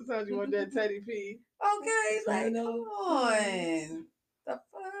kind. Sometimes you want that Teddy P. Okay, like come on. The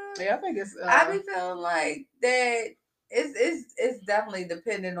fuck? Yeah, I think it's. I be feeling like that. It's definitely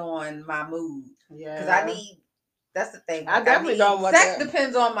dependent on my mood. Yeah. Because I need. That's the thing. Like I definitely don't want sex. Sex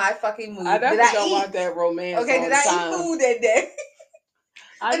depends on my fucking mood. I definitely don't want that romance. Okay, did I eat food that day?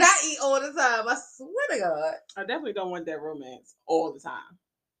 Did I eat all the time? I swear to God. I definitely don't want that romance all the time.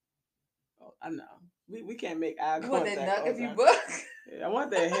 Oh, I know. We can't make eye You want that contact. knock all if the you time. buck? Yeah, I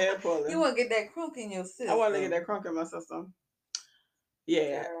want that hair pulling. You want to get that crunk in your system? I want to get that crunk in my system.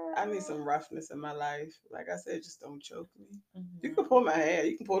 Yeah, I need Girl. some roughness in my life. Like I said, just don't choke me. You Mhm. can pull my hair.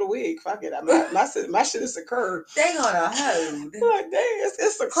 You can pull the wig. Fuck it. My shit is a curve. They gonna hold. Like, dang, it's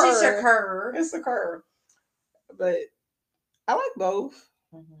a She's curve. your curve. It's a curve. But I like both.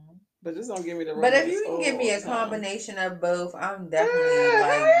 Mhm. But just don't give me the But if roughness you can give me all a the time. combination of both, I'm definitely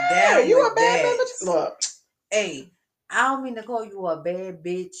like Hey, down you with a bad that. bitch? Look, Hey, I don't mean to call you a bad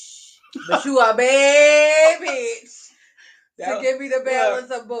bitch, but you a bad bitch. To give me the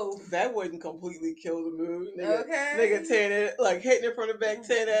balance of both. that wouldn't completely kill the mood. Nigga, Okay. nigga tearing it, like hitting it from the back,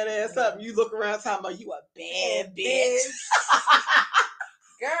 tearing that ass up. And you look around talking about you a bad bitch.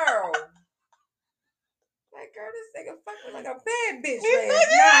 Girl. Like, girl, this nigga fucked me like a bad bitch last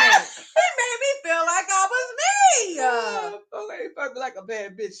night. He made me feel like I was me. Okay, fuck me like a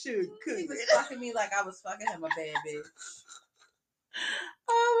bad bitch should. He was fucking me like I was fucking him a bad bitch.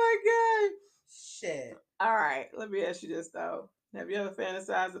 Oh my god. Shit. All right, let me ask you this though. Have you ever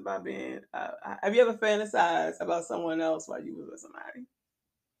fantasized about being? Have you ever fantasized about someone else while you was with somebody?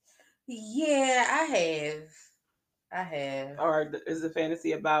 Yeah, I have. Or is the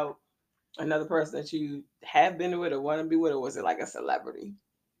fantasy about another person that you have been with or want to be with, or was it like a celebrity?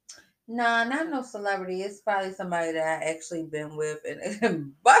 Nah, not no celebrity. It's probably somebody that I actually been with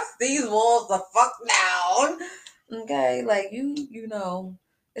and bust these walls the fuck down. Okay, like you know,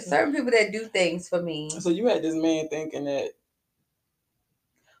 there's certain people that do things for me. So you had this man thinking that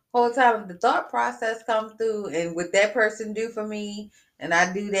Whole time the thought process come through and what that person do for me and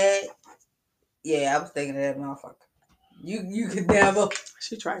I do that, yeah, I was thinking of that motherfucker. You could never.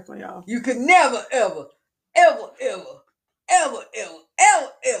 she trifling, y'all. You could never, ever, ever, ever, ever, ever, ever,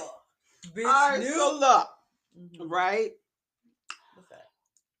 ever. Bitch, all right, so look, right? What's that?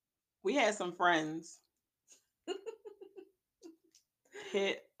 We had some friends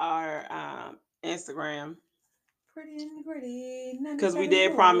hit our Instagram Pretty and gritty. because we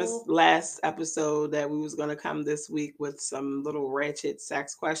did promise last episode that we was gonna come this week with some little ratchet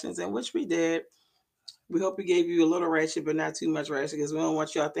sex questions, and which we did. We hope we gave you a little ratchet, but not too much ratchet, because we don't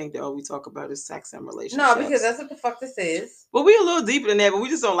want y'all to think that all we talk about is sex and relationships. No, because that's what the fuck this is. But we a little deeper than that, but we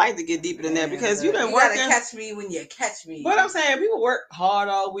just don't like to get deeper than that because you done working. You gotta catch me when you catch me. But I'm saying people work hard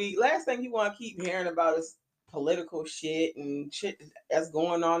all week. Last thing you want to keep hearing about is political shit and shit that's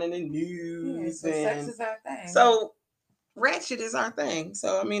going on in the news. Yeah, so sex is our thing. So ratchet is our thing.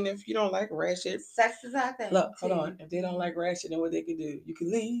 So I mean, if you don't like ratchet, sex is our thing. Look, hold on. If they don't like ratchet, then what they can do? You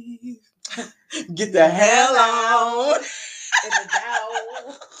can leave. Get the hell on.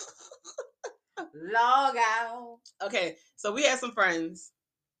 Log out. Okay, so we had some friends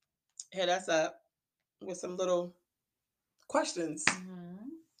hit us up with some little questions. Mm-hmm.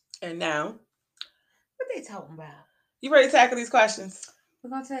 And now, what they talking about? You ready to tackle these questions?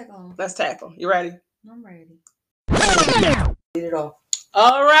 We're gonna tackle them. Let's tackle. You ready? I'm ready. Get it off.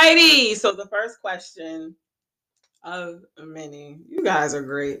 Alrighty. So the first question of many. You guys are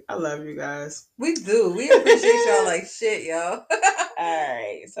great. I love you guys. We do. We appreciate y'all like shit, y'all. All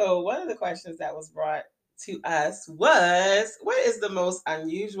right. So one of the questions that was brought to us was, what is the most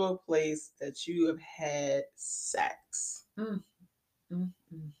unusual place that you have had sex?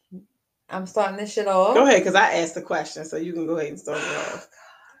 I'm starting this shit off. Go ahead, because I asked the question, so you can go ahead and start it off.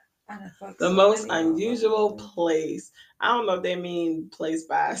 The most unusual place. I don't know if they mean place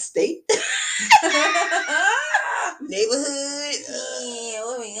by state. Neighborhood. Yeah,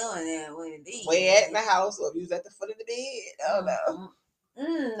 where we going there? Where at in the house, or if you was at the foot of the bed. I don't know.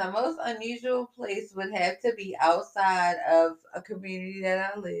 The most unusual place would have to be outside of a community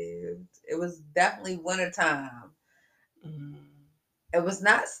that I lived. It was definitely wintertime. It was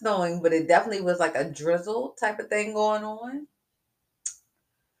not snowing, but it definitely was like a drizzle type of thing going on.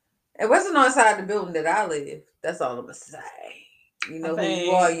 It wasn't outside the building that I lived. That's all I'm going to say. You know who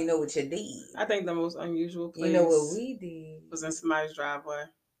you are, you know what you did. I think the most unusual place, you know what we did, was in somebody's driveway.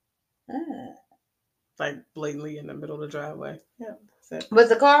 Like blatantly in the middle of the driveway. Yeah, that's it. Was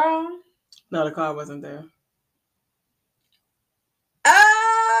the car on? No, the car wasn't there.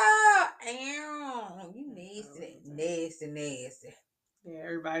 Oh, you nasty. Yeah,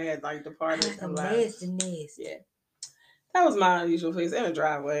 everybody had like departed. Nasty. Yeah, that was my unusual place in the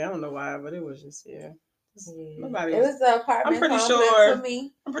driveway. I don't know why, but it was just nobody. It was the apartment.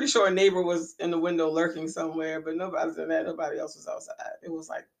 I'm pretty sure a neighbor was in the window lurking somewhere, but nobody than that. Nobody else was outside. It was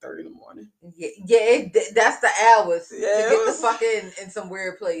like 30 in the morning. Yeah, that's the hours to get the fuck in some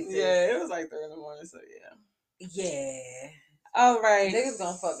weird places. Yeah, it was like 30 in the morning. So yeah. Yeah. All right. Niggas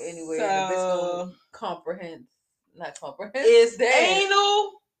gonna fuck anywhere. So, the bitch gonna not comprehend. Is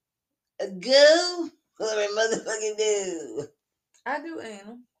anal Go. What I motherfucking do? I do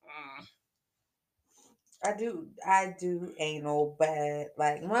anal. I do anal bad.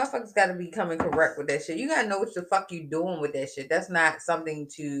 Like, motherfuckers gotta be coming correct with that shit. You gotta know what the fuck you doing with that shit. That's not something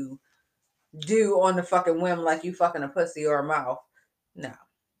to do on the fucking whim like you fucking a pussy or a mouth. No.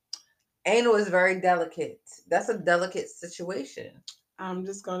 Anal is very delicate. That's a delicate situation. I'm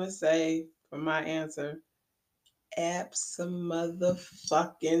just gonna say for my answer,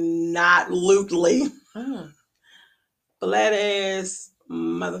 abso-motherfucking not lutely. Flat ass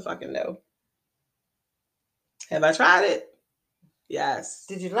motherfucking no. Have I tried it? Yes.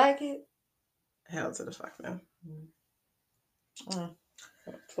 Did you like it? Hell to the fuck no. Mm.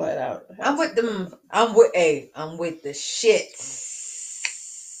 Flat out. I'm with them. I'm with the shits.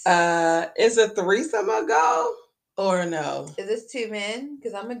 Is a threesome a go or no? Is this 2 men?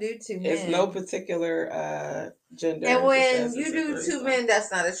 Because I'm gonna do 2 men. It's no particular gender. And when you do 2 men,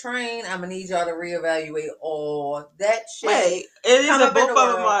 that's not a train. I'm gonna need y'all to reevaluate all that shit. Wait, it is a both of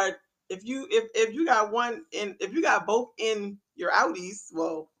them are. If you got one in, if you got both in your outies,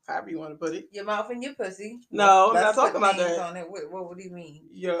 well, however you want to put it, your mouth and your pussy. No, I'm not talking about that. On it. What do you mean?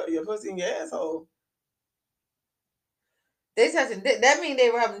 Your pussy and your asshole. They touching dick. That mean they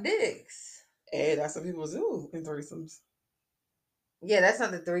were having dicks. Hey, that's what people do in threesomes. Yeah, that's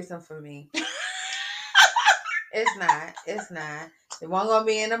not the threesome for me. It's not. One gonna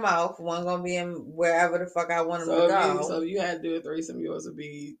be in the mouth. One gonna be in wherever the fuck I want them to go. So if you had to do a threesome, yours would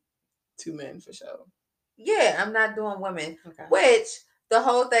be 2 men for sure. Yeah, I'm not doing women. Okay. Which the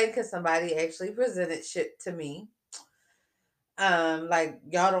whole thing, because somebody actually presented shit to me. Like,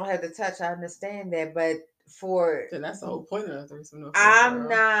 y'all don't have to touch. I understand that, but then that's the whole point of the threesome. No, I'm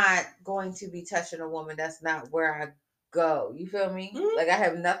not going to be touching a woman. That's not where I go. You feel me? Mm-hmm. Like, I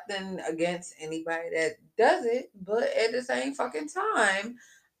have nothing against anybody that does it, but at the same fucking time,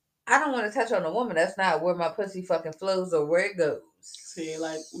 I don't want to touch on a woman. That's not where my pussy fucking flows or where it goes. See,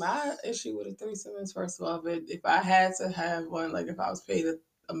 like, my issue with a threesome is, first of all, if I had to have one, like if I was paid $1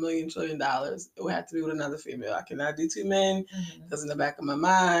 million trillion, it would have to be with another female. I cannot do 2 men because in the back of my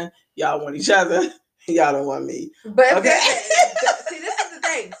mind, y'all want each other. Y'all don't want me. But okay. See, this is the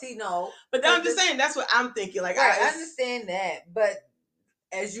thing. See, no. But I'm just saying, that's what I'm thinking. Like, right, I understand that. But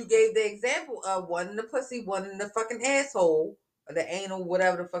as you gave the example of one in the pussy, one in the fucking asshole, or the anal,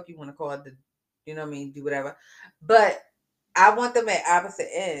 whatever the fuck you want to call it, you know what I mean? Do whatever. But I want them at opposite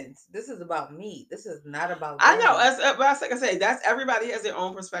ends. This is about me. This is not about them. I know. But like I say, that's everybody has their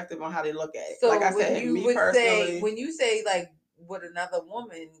own perspective on how they look at it. So like I said, me personally, when you say like with another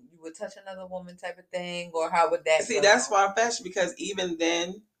woman, you would touch another woman type of thing, or how would that? See, that's far-fetched because even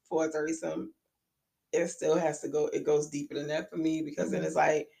then, for a threesome, it still has to go. It goes deeper than that for me because then it's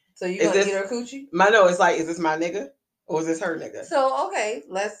like, so you gonna eat her coochie? It's like, is this my nigga or is this her nigga? So okay,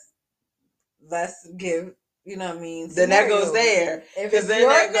 let's give. You know what I mean? Then that goes there. If it's your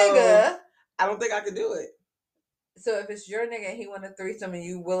nigga, I don't think I could do it. So if it's your nigga and he want a threesome and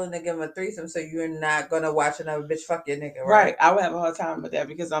you willing to give him a threesome, so you're not gonna watch another bitch fuck your nigga, right? I would have a hard time with that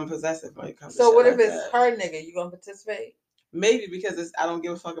because I'm possessive when it comes. So to what if like it's that. her nigga? You gonna participate? Maybe because I don't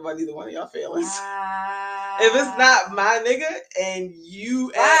give a fuck about either one of y'all feelings. If it's not my nigga and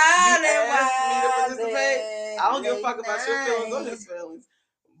you ask me to participate, I don't give a fuck about your feelings or his feelings.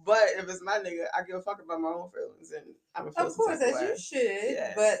 But if it's my nigga, I give a fuck about my own feelings, and I'm a feel of course, as you should.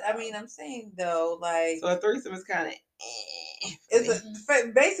 Yes, but I mean, I'm saying though, like, so a threesome is kind of.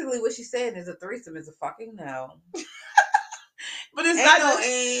 Basically what she's saying is a threesome is a fucking no. But it's not no.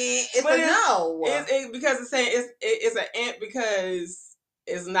 It's a no. Because it's saying it's an ant because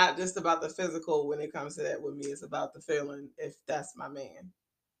it's not just about the physical when it comes to that with me. It's about the feeling. If that's my man.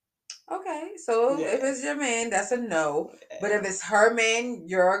 Okay, so if it's your man, that's a no. Yeah. But if it's her man,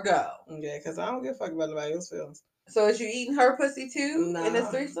 you're a go. Yeah, because I don't give a fuck about nobody else's feelings. So is you eating her pussy too in a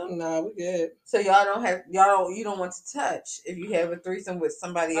threesome? Nah, we good. So you don't want to touch if you have a threesome with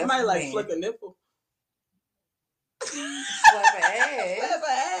somebody else. I might flick a nipple. Slap an ass. Slap an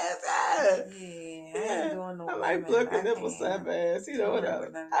ass. Yeah, I ain't doing no. I might flick a nipple, slap ass. You know what else?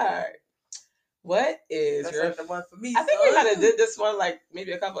 All right. What is That's not the one for me? I think we might have did this one like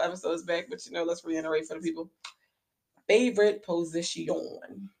maybe a couple episodes back, but let's reiterate for the people. Favorite position. Y'all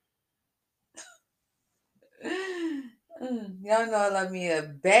know I love me a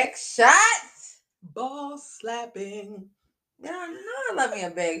back shot. Ball slapping. Y'all know I love me a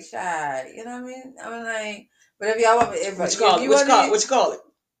back shot. You know what I mean? I'm like, but if y'all want me, what you call it?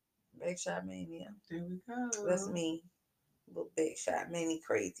 Back shot mania. There we go. That's me. Little back shot mania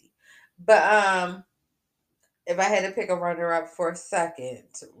crazy. But if I had to pick a runner up for a second,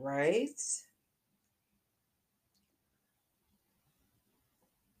 right?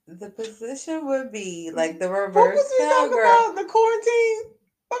 The position would be like the What reverse was we talking cowgirl. about? The quarantine?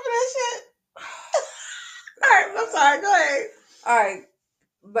 Remember that shit? All right, I'm sorry. Go ahead. All right,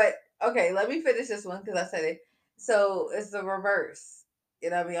 but okay, let me finish this one because I said it. So it's the reverse. You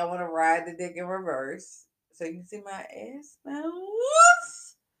know what I mean? I want to ride the dick in reverse, so you can see my ass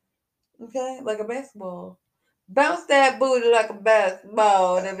bounce. Okay, like a basketball. Bounce that booty like a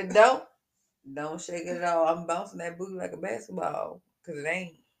basketball, and if it don't shake it at all. I'm bouncing that booty like a basketball because it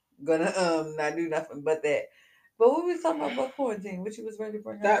ain't gonna not do nothing but that. But what we talking about quarantine? What you was ready to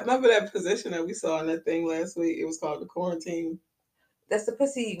bring That up? remember that position that we saw in that thing last week? It was called the quarantine. That's the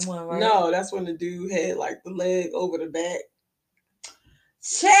pussy one, right? No, that's when the dude had like the leg over the back.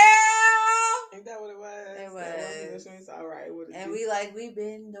 Chill. Ain't that what it was? It That one was. position? It's all right. What it And do? we've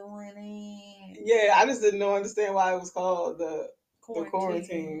been doing it. Yeah, I just didn't understand why it was called the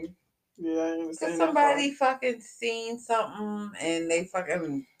quarantine. Yeah, I didn't Because understand somebody fucking seen something and they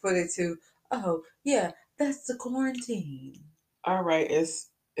fucking put it to, oh yeah, that's the quarantine. All right, is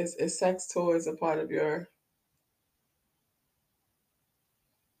sex toys a part of your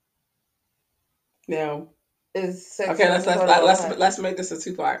now? Is sex Okay, toys a part of what? let's make this a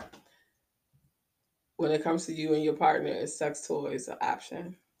two-part. When it comes to you and your partner, is sex toys an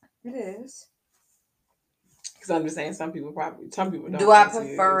option? It is. Because I'm just saying, some people don't. Do I want to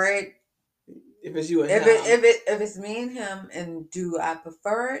prefer it? if it's you and If him? if it's me and him, and do I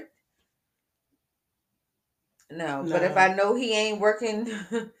prefer it? No. But if I know he ain't working,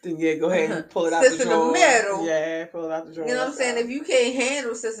 then yeah, go ahead and pull it out sis the in the drawer. middle. Yeah, pull it out the drawer. You know what I'm saying? If you can't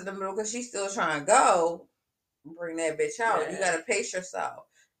handle sis in the middle because she's still trying to go, bring that bitch out. Yeah. You gotta pace yourself,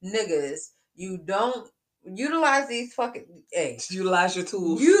 niggas. You don't utilize these fucking. Hey, utilize your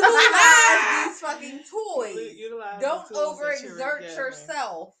tools. utilize these fucking toys. Utilize Don't the tools that you're overexert given.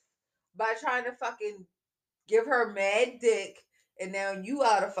 yourself by trying to fucking give her mad dick, and now you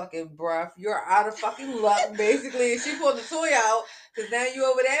out of fucking breath. You're out of fucking luck, basically. And she pulled the toy out because now you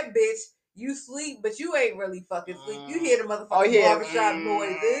over that bitch. You sleep, but you ain't really fucking sleep. You hear the motherfucking barbershop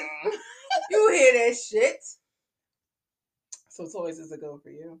noises. You hear that shit. So toys is a go for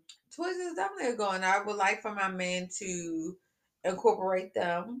you. Toys is definitely a go, and I would like for my man to incorporate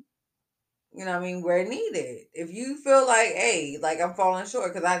them. You know what I mean? Where needed. If you feel like, hey, like I'm falling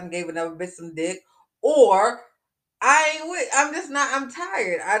short because I done gave another bitch some dick, or I'm just not, I'm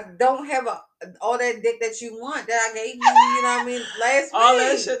tired. I don't have all that dick that you want that I gave you, you know what I mean, last All week.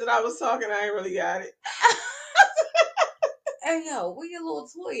 that shit that I was talking, I ain't really got it. Hey, yo, where your little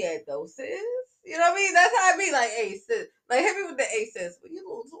toy at, though, sis? You know what I mean? That's how I be like, hey, sis. Like, hit me with the A, sis. Where your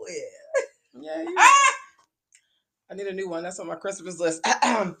little toy at? Yeah, I need a new one. That's on my Christmas list.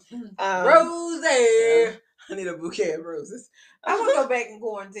 Rose. I need a bouquet of roses. I want to go back in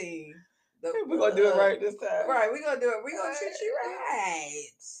quarantine. We're going to do it right this time. Right, we're going to do it. We're going to treat you right.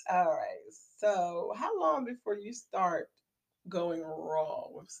 All right. So, how long before you start going raw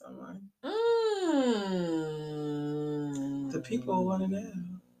with someone? The people want to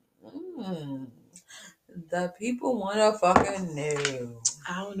know. The people want to fucking know.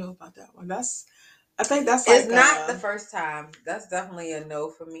 I don't know about that one. I think that's it's like not the first time. That's definitely a no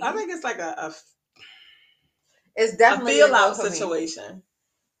for me. I think it's like it's definitely a feel no out for situation. Me.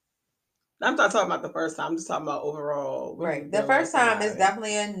 I'm not talking about the first time. I'm just talking about overall. Right. The first time is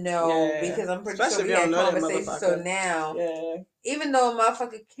definitely a no because I'm pretty sure we had conversations. So now, even though a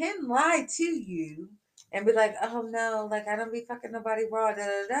motherfucker can lie to you and be like, oh no, like I don't be fucking nobody raw, da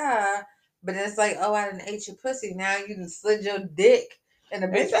da da. But then it's like, oh, I done ate your pussy. Now you done slid your dick in a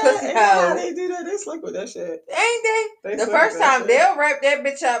bitch pussy hole. How they do that? They slick with that shit. Ain't they? The first time they'll wrap that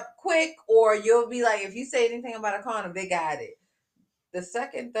bitch up quick, or you'll be like, if you say anything about a condom, they got it. The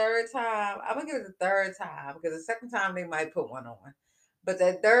second, third time, I'm gonna give it the third time because the second time they might put one on, but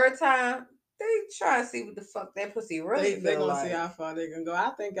that third time they try to see what the fuck that pussy really They're gonna like. see how far they can go. I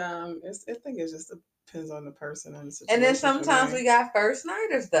think I think it just depends on the person and the situation. And then sometimes we got first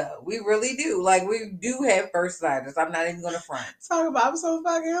nighters though. We really do. Like we do have first nighters. I'm not even gonna front. Talk about I'm so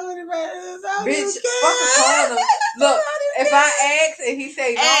fucking hungry, man. Bitch, fucking call them. Look, if I ask and he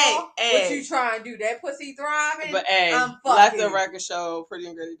say no, what you trying to do? That pussy thriving? But I'm fucking. let the record show Pretty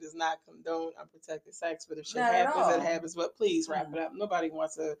and Gritty does not condone unprotected sex. But if shit happens, it happens. But please wrap it up. Nobody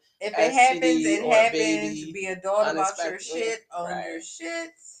wants to. If it happens, it happens. Be adult about your shit, own your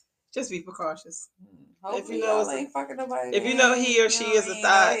shits. Just be precautious. Hopefully y'all ain't fucking nobody. If you know he or she is a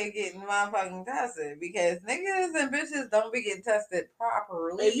thought, here getting motherfucking tested because niggas and bitches don't be getting tested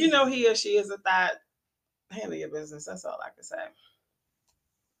properly. If you know he or she is a thought, handle your business. That's all I can say.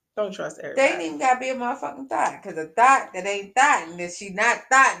 Don't trust everybody. They ain't even gotta be a motherfucking thought because a thought that ain't thoughtin' that she not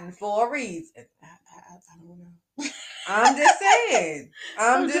thoughtin' for a reason. I don't know. I'm just saying.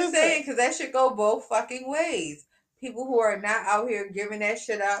 I'm I'm just just saying because that should go both fucking ways. People who are not out here giving that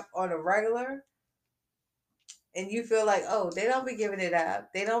shit up on a regular, and you feel like, oh, they don't be giving it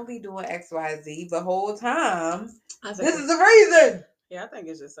up. They don't be doing X, Y, Z. The whole time, I think this is the reason. yeah, I think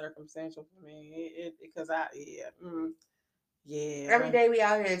it's just circumstantial for me. Because Every yeah. day we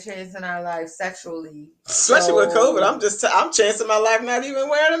out here chancing our lives sexually. Especially with COVID, I'm chancing my life not even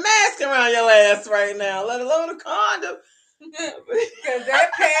wearing a mask around your ass right now, let alone a condom. Because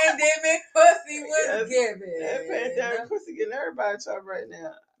that pandemic pussy was Yes, given. that pandemic pussy getting everybody in trouble right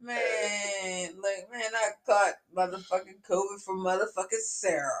now. Man, look, man, I caught motherfucking COVID from motherfucking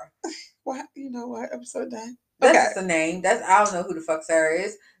Sarah. What? You know what? I'm so done. That's Okay. just a name. I don't know who the fuck Sarah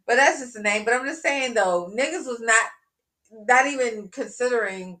is, but that's just a name. But I'm just saying though, niggas was not even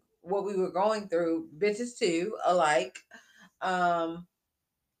considering what we were going through. Bitches too, alike.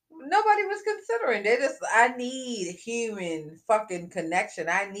 Nobody was considering. I need human fucking connection.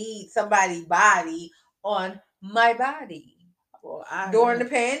 I need somebody body on my body. Well, During the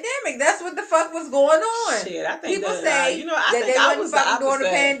pandemic, that's what the fuck was going on. Shit, I think People that say I that think they I wasn't was the fucking during the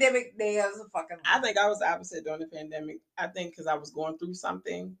opposite. pandemic. They was fucking. I think I was the opposite during the pandemic. I think because I was going through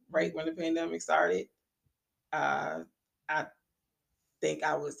something right when the pandemic started. I think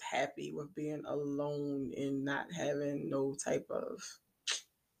I was happy with being alone and not having no type of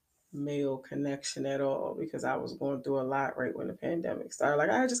male connection at all because I was going through a lot right when the pandemic started.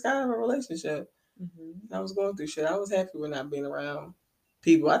 Like I just got out of a relationship. I was going through shit. I was happy with not being around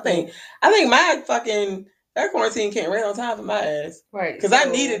people. I think my fucking that quarantine came right on time for my ass. Right. Because I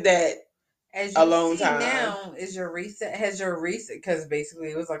needed that as you alone see time. now, is your reset because basically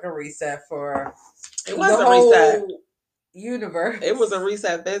it was like a reset for it was the a whole reset. universe. It was a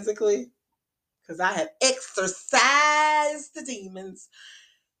reset physically because I had exorcised the demons.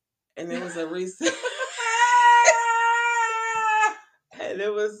 And it was a reset. And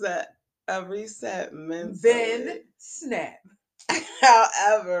it was a reset mentally. Then snap.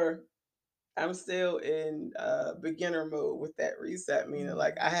 However, I'm still in beginner mode with that reset, meaning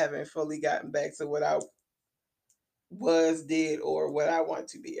like I haven't fully gotten back to what I was, did, or what I want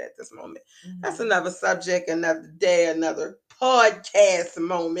to be at this moment. That's another subject, another day, another podcast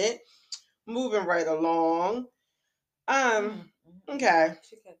moment. Moving right along. Okay.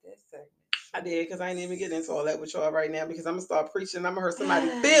 I did because I ain't even getting into all that with y'all right now because I'm gonna start preaching. I'm gonna hurt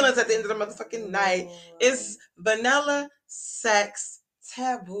somebody's feelings at the end of the motherfucking night. It's vanilla sex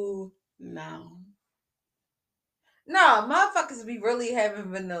taboo now. No, motherfuckers be really having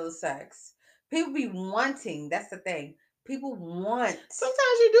vanilla sex. People be wanting. That's the thing. People want.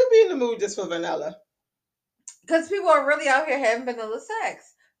 Sometimes you do be in the mood just for vanilla. Because people are really out here having vanilla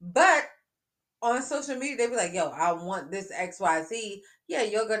sex. But on social media, they be like, yo, I want this XYZ. Yeah,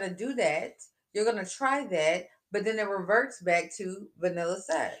 you're going to do that. You're going to try that. But then it reverts back to vanilla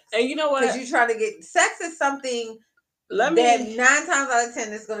sex. And you know what? Because you try to get sex is something that 9 times out of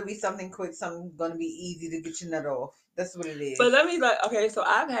 10 is going to be something quick, something going to be easy to get your nut off. That's what it is. But let me okay, so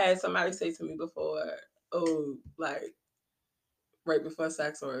I've had somebody say to me before, oh, like right before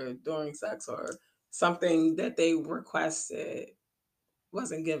sex or during sex or something that they requested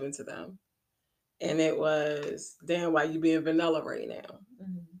wasn't given to them. And it was, damn, why you being vanilla right now?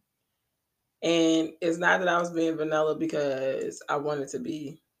 And it's not that I was being vanilla because I wanted to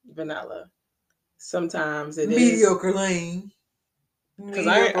be vanilla. Sometimes it mediocre lane. Because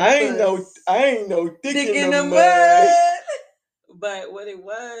I ain't no dick in the mud. But what it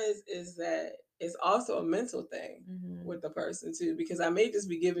was is that it's also a mental thing with the person too. Because I may just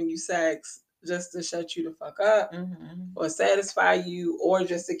be giving you sex just to shut you the fuck up or satisfy you or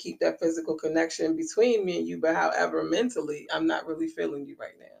just to keep that physical connection between me and you. But however, mentally, I'm not really feeling you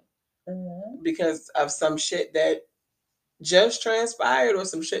right now. Because of some shit that just transpired or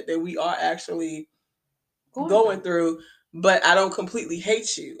some shit that we are actually going through. But I don't completely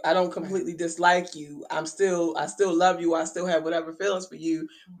hate you. I don't completely dislike you. I still love you. I still have whatever feelings for you.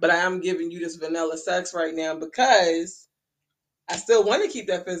 But I am giving you this vanilla sex right now because I still want to keep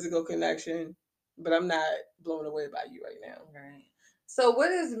that physical connection, but I'm not blown away by you right now. Right. So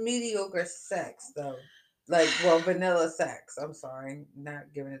what is mediocre sex though? Like, well, vanilla sex. I'm sorry,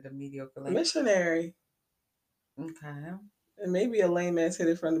 not giving it the mediocre. Missionary. Okay. And maybe a lame ass hit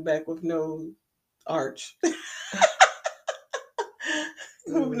it from the back with no arch.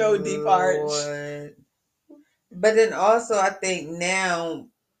 With no deep arch. But then also, I think now,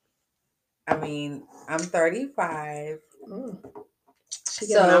 I mean, I'm 35.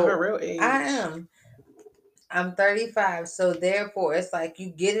 So I'm a real age. I am. I'm 35, so therefore it's like you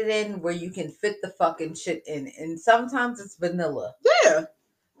get it in where you can fit the fucking shit in, and sometimes it's vanilla. Yeah.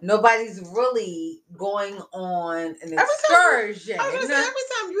 Nobody's really going on an Every time excursion. I was gonna say, every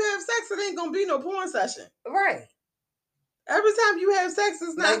time you have sex, it ain't gonna be no porn session. Right. Every time you have sex,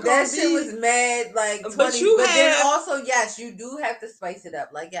 it's not Like gonna that be. shit was mad like 20. But you then have- also, yes, you do have to spice it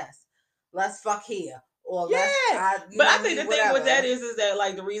up. Like, yes, let's fuck here. Or let's But I think the thing with that is that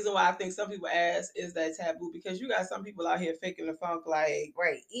like the reason why I think some people ask is that taboo, because you got some people out here faking the funk like,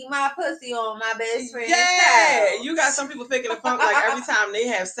 right, eat my pussy on my best friend's yeah, couch. you got some people faking the funk like every time they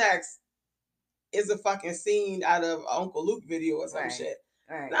have sex is a fucking scene out of Uncle Luke video or some Right. shit.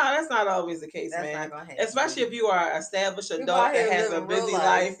 Right. No, that's not always the case, That's man. not gonna happen. Especially if you are an established People adult out here that has a living real busy life.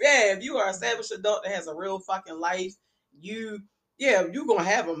 life. Yeah, if you are an established adult that has a real fucking life, you gonna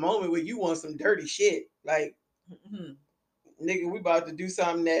have a moment where you want some dirty shit. Like, nigga, we about to do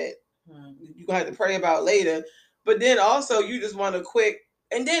something that you gonna have to pray about later. But then also you just want a quick,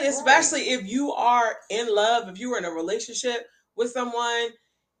 and then especially if you are in love, if you are in a relationship with someone,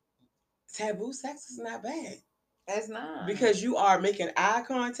 taboo sex is not bad. It's not, because you are making eye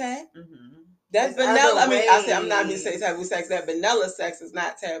contact. That It's vanilla. other I mean, I said I'm not ways. gonna say taboo sex. That vanilla sex is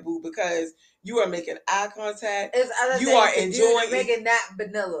not taboo because you are making eye contact. It's other You things are to enjoying do to make it not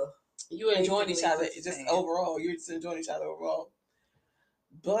vanilla. You're enjoying each Basically, other what you're just saying. overall. You're just enjoying each other overall.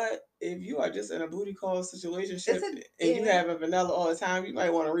 But if you are just in a booty call situation and you have a vanilla all the time, you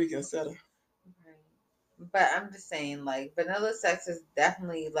might want to reconsider. But I'm just saying, like, vanilla sex is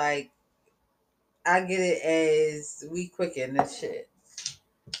definitely like, I get it as we quicken this shit.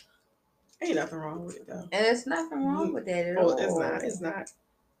 Ain't nothing wrong with it though. And it's nothing wrong with that at all. It's not. It's not.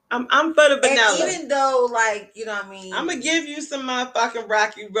 I'm for the vanilla. And even though, like, you know what I mean? I'm going to give you some motherfucking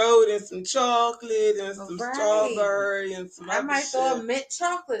Rocky Road and some chocolate and some strawberry and some I might throw a mint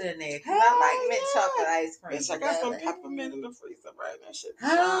chocolate in there because I like mint chocolate ice cream. Bitch, I got some peppermint in the freezer right now. Shit.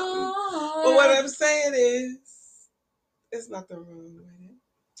 Oh. But what I'm saying is, there's nothing wrong with it.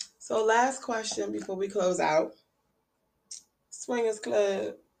 So last question before we close out. Swingers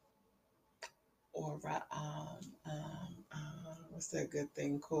Club or what's that good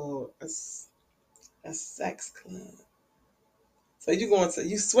thing called? A sex club. So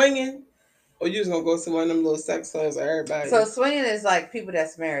you swinging, or you just gonna go to one of them little sex clubs with everybody? So swinging is like people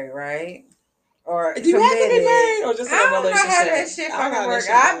that's married, right? Or do you have to be married or just in a relationship? I don't know how that shit fucking works.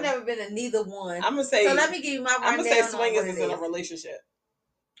 I've never been in neither one. I'm gonna say. So let me give you my rundown. I'm gonna say swingers is in a relationship.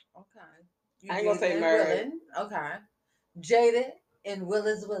 Okay. I ain't gonna say married. Okay. Jaded and Will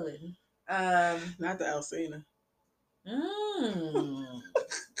is willing. Not the Alcina.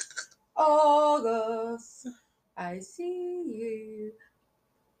 August, I see you.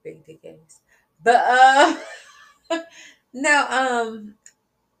 Big dick ass. But no,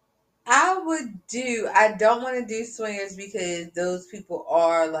 I don't want to do swingers because those people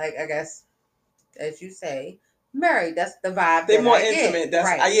are like, I guess, as you say, married. That's the vibe. They're more intimate. That's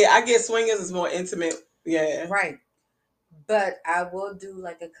right. I get swingers is more intimate. Yeah. Right. But I will do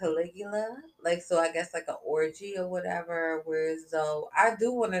like a Caligula, like, so I guess like an orgy or whatever. Whereas though I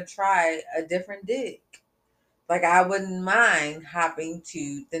do want to try a different dick. Like, I wouldn't mind hopping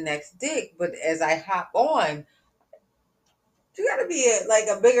to the next dick, but as I hop on, you gotta be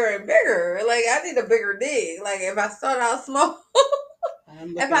a bigger and bigger. Like, I need a bigger dick. Like, if I start out small,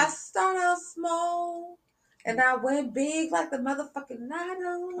 and I went big like the motherfucking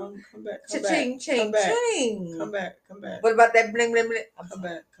Nado. Come back. Ching, ching, ching. Come back. What about that bling, bling, bling? Come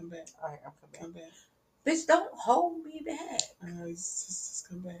back. All right, I'm coming back. Bitch, don't hold me back. Just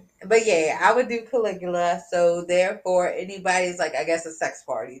come back. But yeah, I would do Caligula. So therefore, anybody's like, I guess, a sex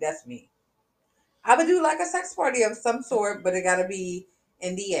party. That's me. I would do like a sex party of some sort, but it gotta be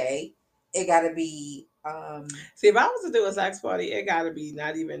NDA. It gotta be. See, if I was to do a sex party, it gotta be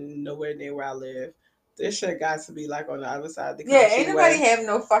not even nowhere near where I live. This shit got to be like on the other side of the country. Yeah, ain't nobody have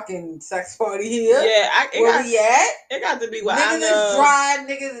no fucking sex party here. Yeah, where we at? It got to be where niggas I know. Is dry.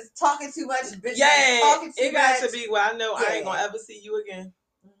 Niggas is talking too much. Bitches talking too much. It got to be where I know I ain't gonna ever see you again.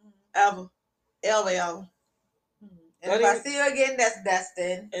 Ever. And if I see you again, that's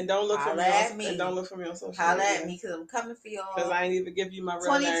destined. And don't look for me. And don't look for me on social media. Holla at me because I'm coming for y'all. Because I ain't even give you my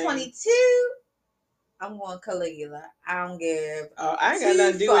real name. 2022. I'm going Caligula. I don't give. Oh, I ain't got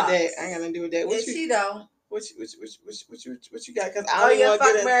nothing to do with that. What she don't. What you got? Because I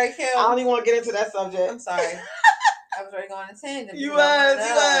don't even want to get into that subject. I'm sorry. I was already going to tangent. You was,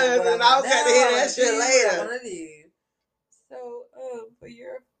 and I was going to hear that shit later. What I want to do. So, for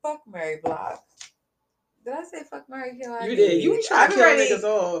your fuck Mary block. Did I say fuck Mary kill? You did. You try to kill niggas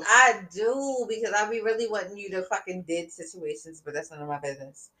off. I do, because I be really wanting you to fucking dead situations, but that's none of my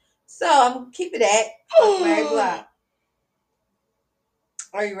business. So I'm gonna keep it at fuck Mary block.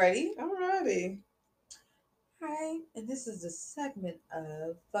 Are you ready? I'm ready. Alright, and this is the segment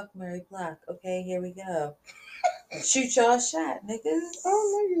of Fuck Mary Block. Okay, here we go. Shoot y'all shot, niggas.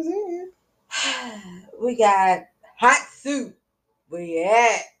 Oh, no, you're We got hot soup. Where you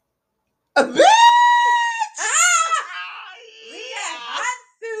at? a bitch. We got hot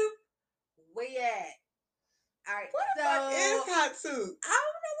soup. Where you at? Alright, What the so fuck is hot soup? I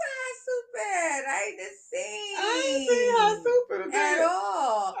don't know what hot soup at. I ain't just seen. I ain't seen hot soup in a at bit.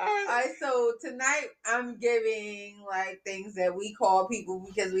 all. Alright. Alright, so tonight I'm giving like things that we call people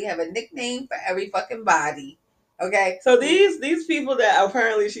because we have a nickname for every fucking body. Okay. So these people that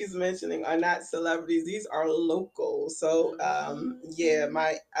apparently she's mentioning are not celebrities. These are locals. So yeah,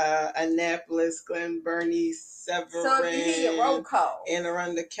 my Annapolis, Glen Burnie, Severin, So if you hear your roll call, Anne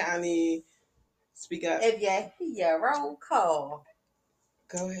Arundel County, speak up. if you hear your roll call,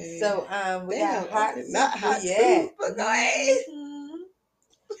 Go ahead. so we got hot soup. not hot yeah. soup, but go ahead.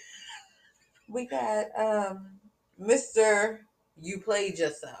 We got Mr. You Played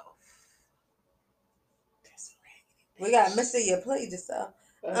Yourself. We got Mr. You Played Yourself.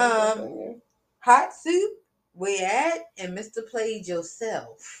 Hot Soup, we at, and Mr. Played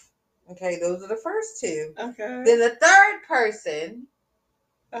Yourself. Okay, those are the first two. Okay. Then the third person.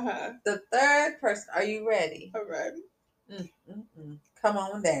 Uh-huh. The third person. Are you ready? All right. Come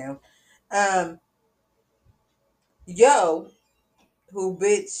on down. Yo, who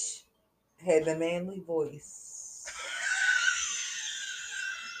bitch had the manly voice.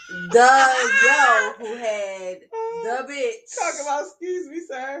 The yo who had the bitch. Talk about, excuse me,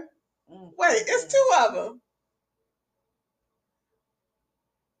 sir. Wait, it's two of them.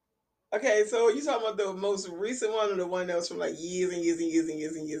 Okay, so you talking about the most recent one or the one that was from like years and years and years and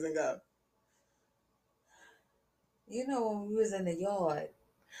years and years ago? You know when we was in the yard.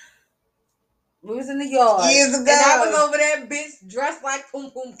 We was in the yard. Years ago. And I was over there bitch dressed like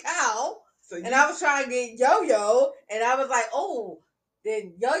Poom Poom Cow. So and I was trying to get Yo-Yo. And I was like, oh,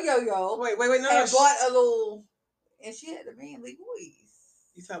 then Yo-Yo. Wait, no. And bought a little, and she had a manly voice.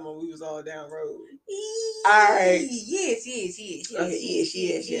 You talking about we was all down road? All right. Yes. Okay,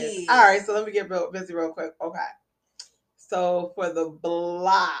 yes. All right, so let me get busy real quick. Okay. So for the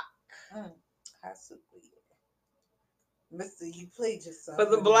block. Mr. You Played Yourself. For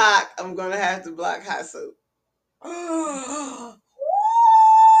the block, I'm going to have to block hot soup. I'm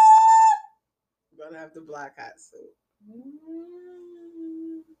going to have to block hot soup.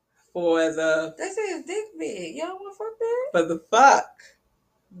 For the... They say it's dick big. Y'all want to fuck that? For the fuck.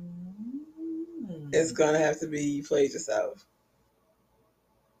 It's going to have to be You Played Yourself.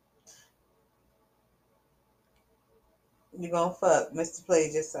 You're going to fuck Mr.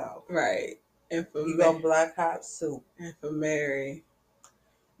 Played Yourself. Right. And for you going to block hot soup. And for Mary.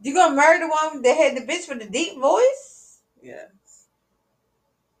 You going to marry the one that had the bitch with the deep voice? Yes.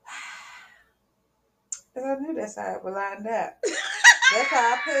 Because I knew that's how it was lined up. That's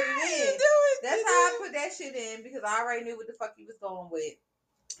how I put it in. That's how I put that shit in because I already knew what the fuck he was going with.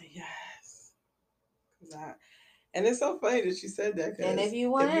 Yes. And it's so funny that you said that. And if you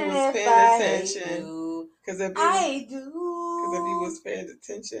was paying attention, because I do. Because if you was paying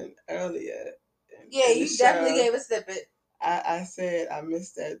attention earlier, you definitely gave a snippet. I said I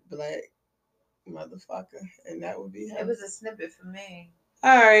missed that black motherfucker, and that would be him. It was a snippet for me.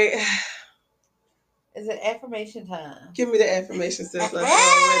 All right. Is it affirmation time? Give me the affirmation, sis. Let's go with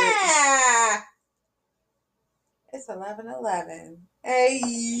it. It's 11:11.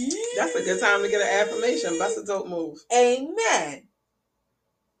 Hey. That's a good time to get an affirmation. Bust a dope move. Amen.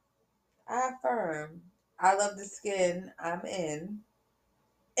 I affirm. I love the skin I'm in.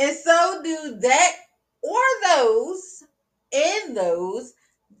 And so do that or those and those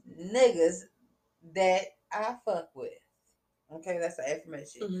niggas that I fuck with. Okay, that's an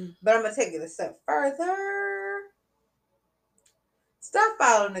affirmation. Mm-hmm. But I'm going to take it a step further. Stop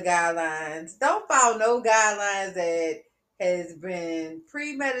following the guidelines. Don't follow no guidelines that has been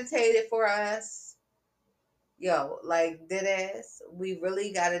premeditated for us. Yo, like deadass, we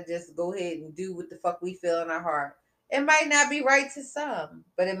really got to just go ahead and do what the fuck we feel in our heart. It might not be right to some,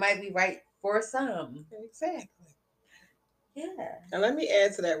 but it might be right for some. Exactly. Yeah. And let me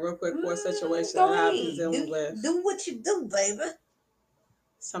add to that real quick for a situation that I've been dealing with. Do what you do, baby.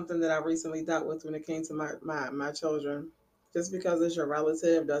 Something that I recently dealt with when it came to my children. Just because it's your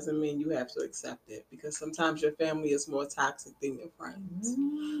relative doesn't mean you have to accept it. Because sometimes your family is more toxic than your friends.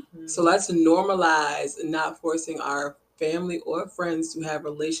 Mm-hmm. So let's normalize not forcing our family or friends to have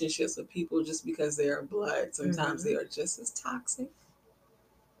relationships with people just because they are blood. Sometimes they are just as toxic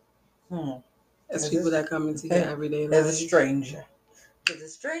as people that come into your everyday life. As a stranger. Because a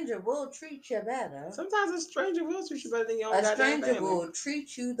stranger will treat you better. Sometimes a stranger will treat you better than your own goddamn family. A stranger will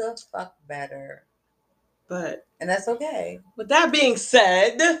treat you the fuck better. But And that's okay. with that being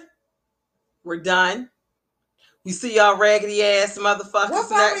said, we're done. We see y'all raggedy ass motherfuckers What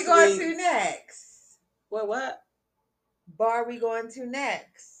bar we next going week. to next? What? Bar we going to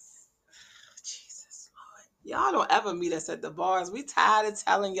next? Jesus Lord. Y'all don't ever meet us at the bars. We tired of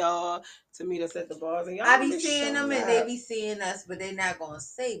telling y'all to meet us at the bars. And y'all I be just seeing them showing and they up. be seeing us, but they not gonna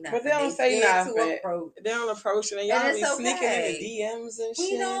say nothing. But they don't say scared nothing. to approach. They don't approach it, and And y'all it's be sneaking in okay. the DMs and We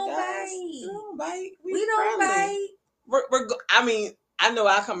shit. don't bite. We don't bite. We don't friendly. bite. I mean, I know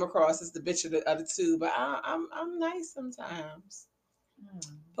I come across as the bitch of the other two, but I'm nice sometimes.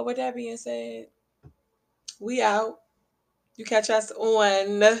 But with that being said, we out. You catch us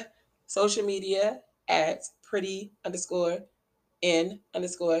on social media at pretty_n_gritty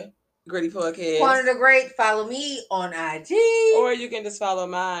podcast. Corner the Great. Follow me on IG. Or you can just follow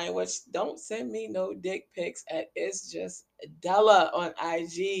mine, which don't send me no dick pics at It's Just Della on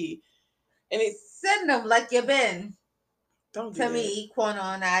IG. And send them like you been. Don't do to that. me, Corner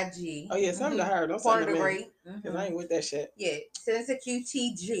on IG. Oh yeah, send them to her. Don't Corner send them the to me. Great. Because I ain't with that shit. Yeah, send it to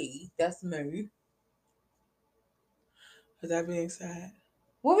QTG. That's me. With that being said,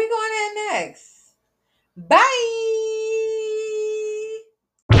 where we going at next? Bye.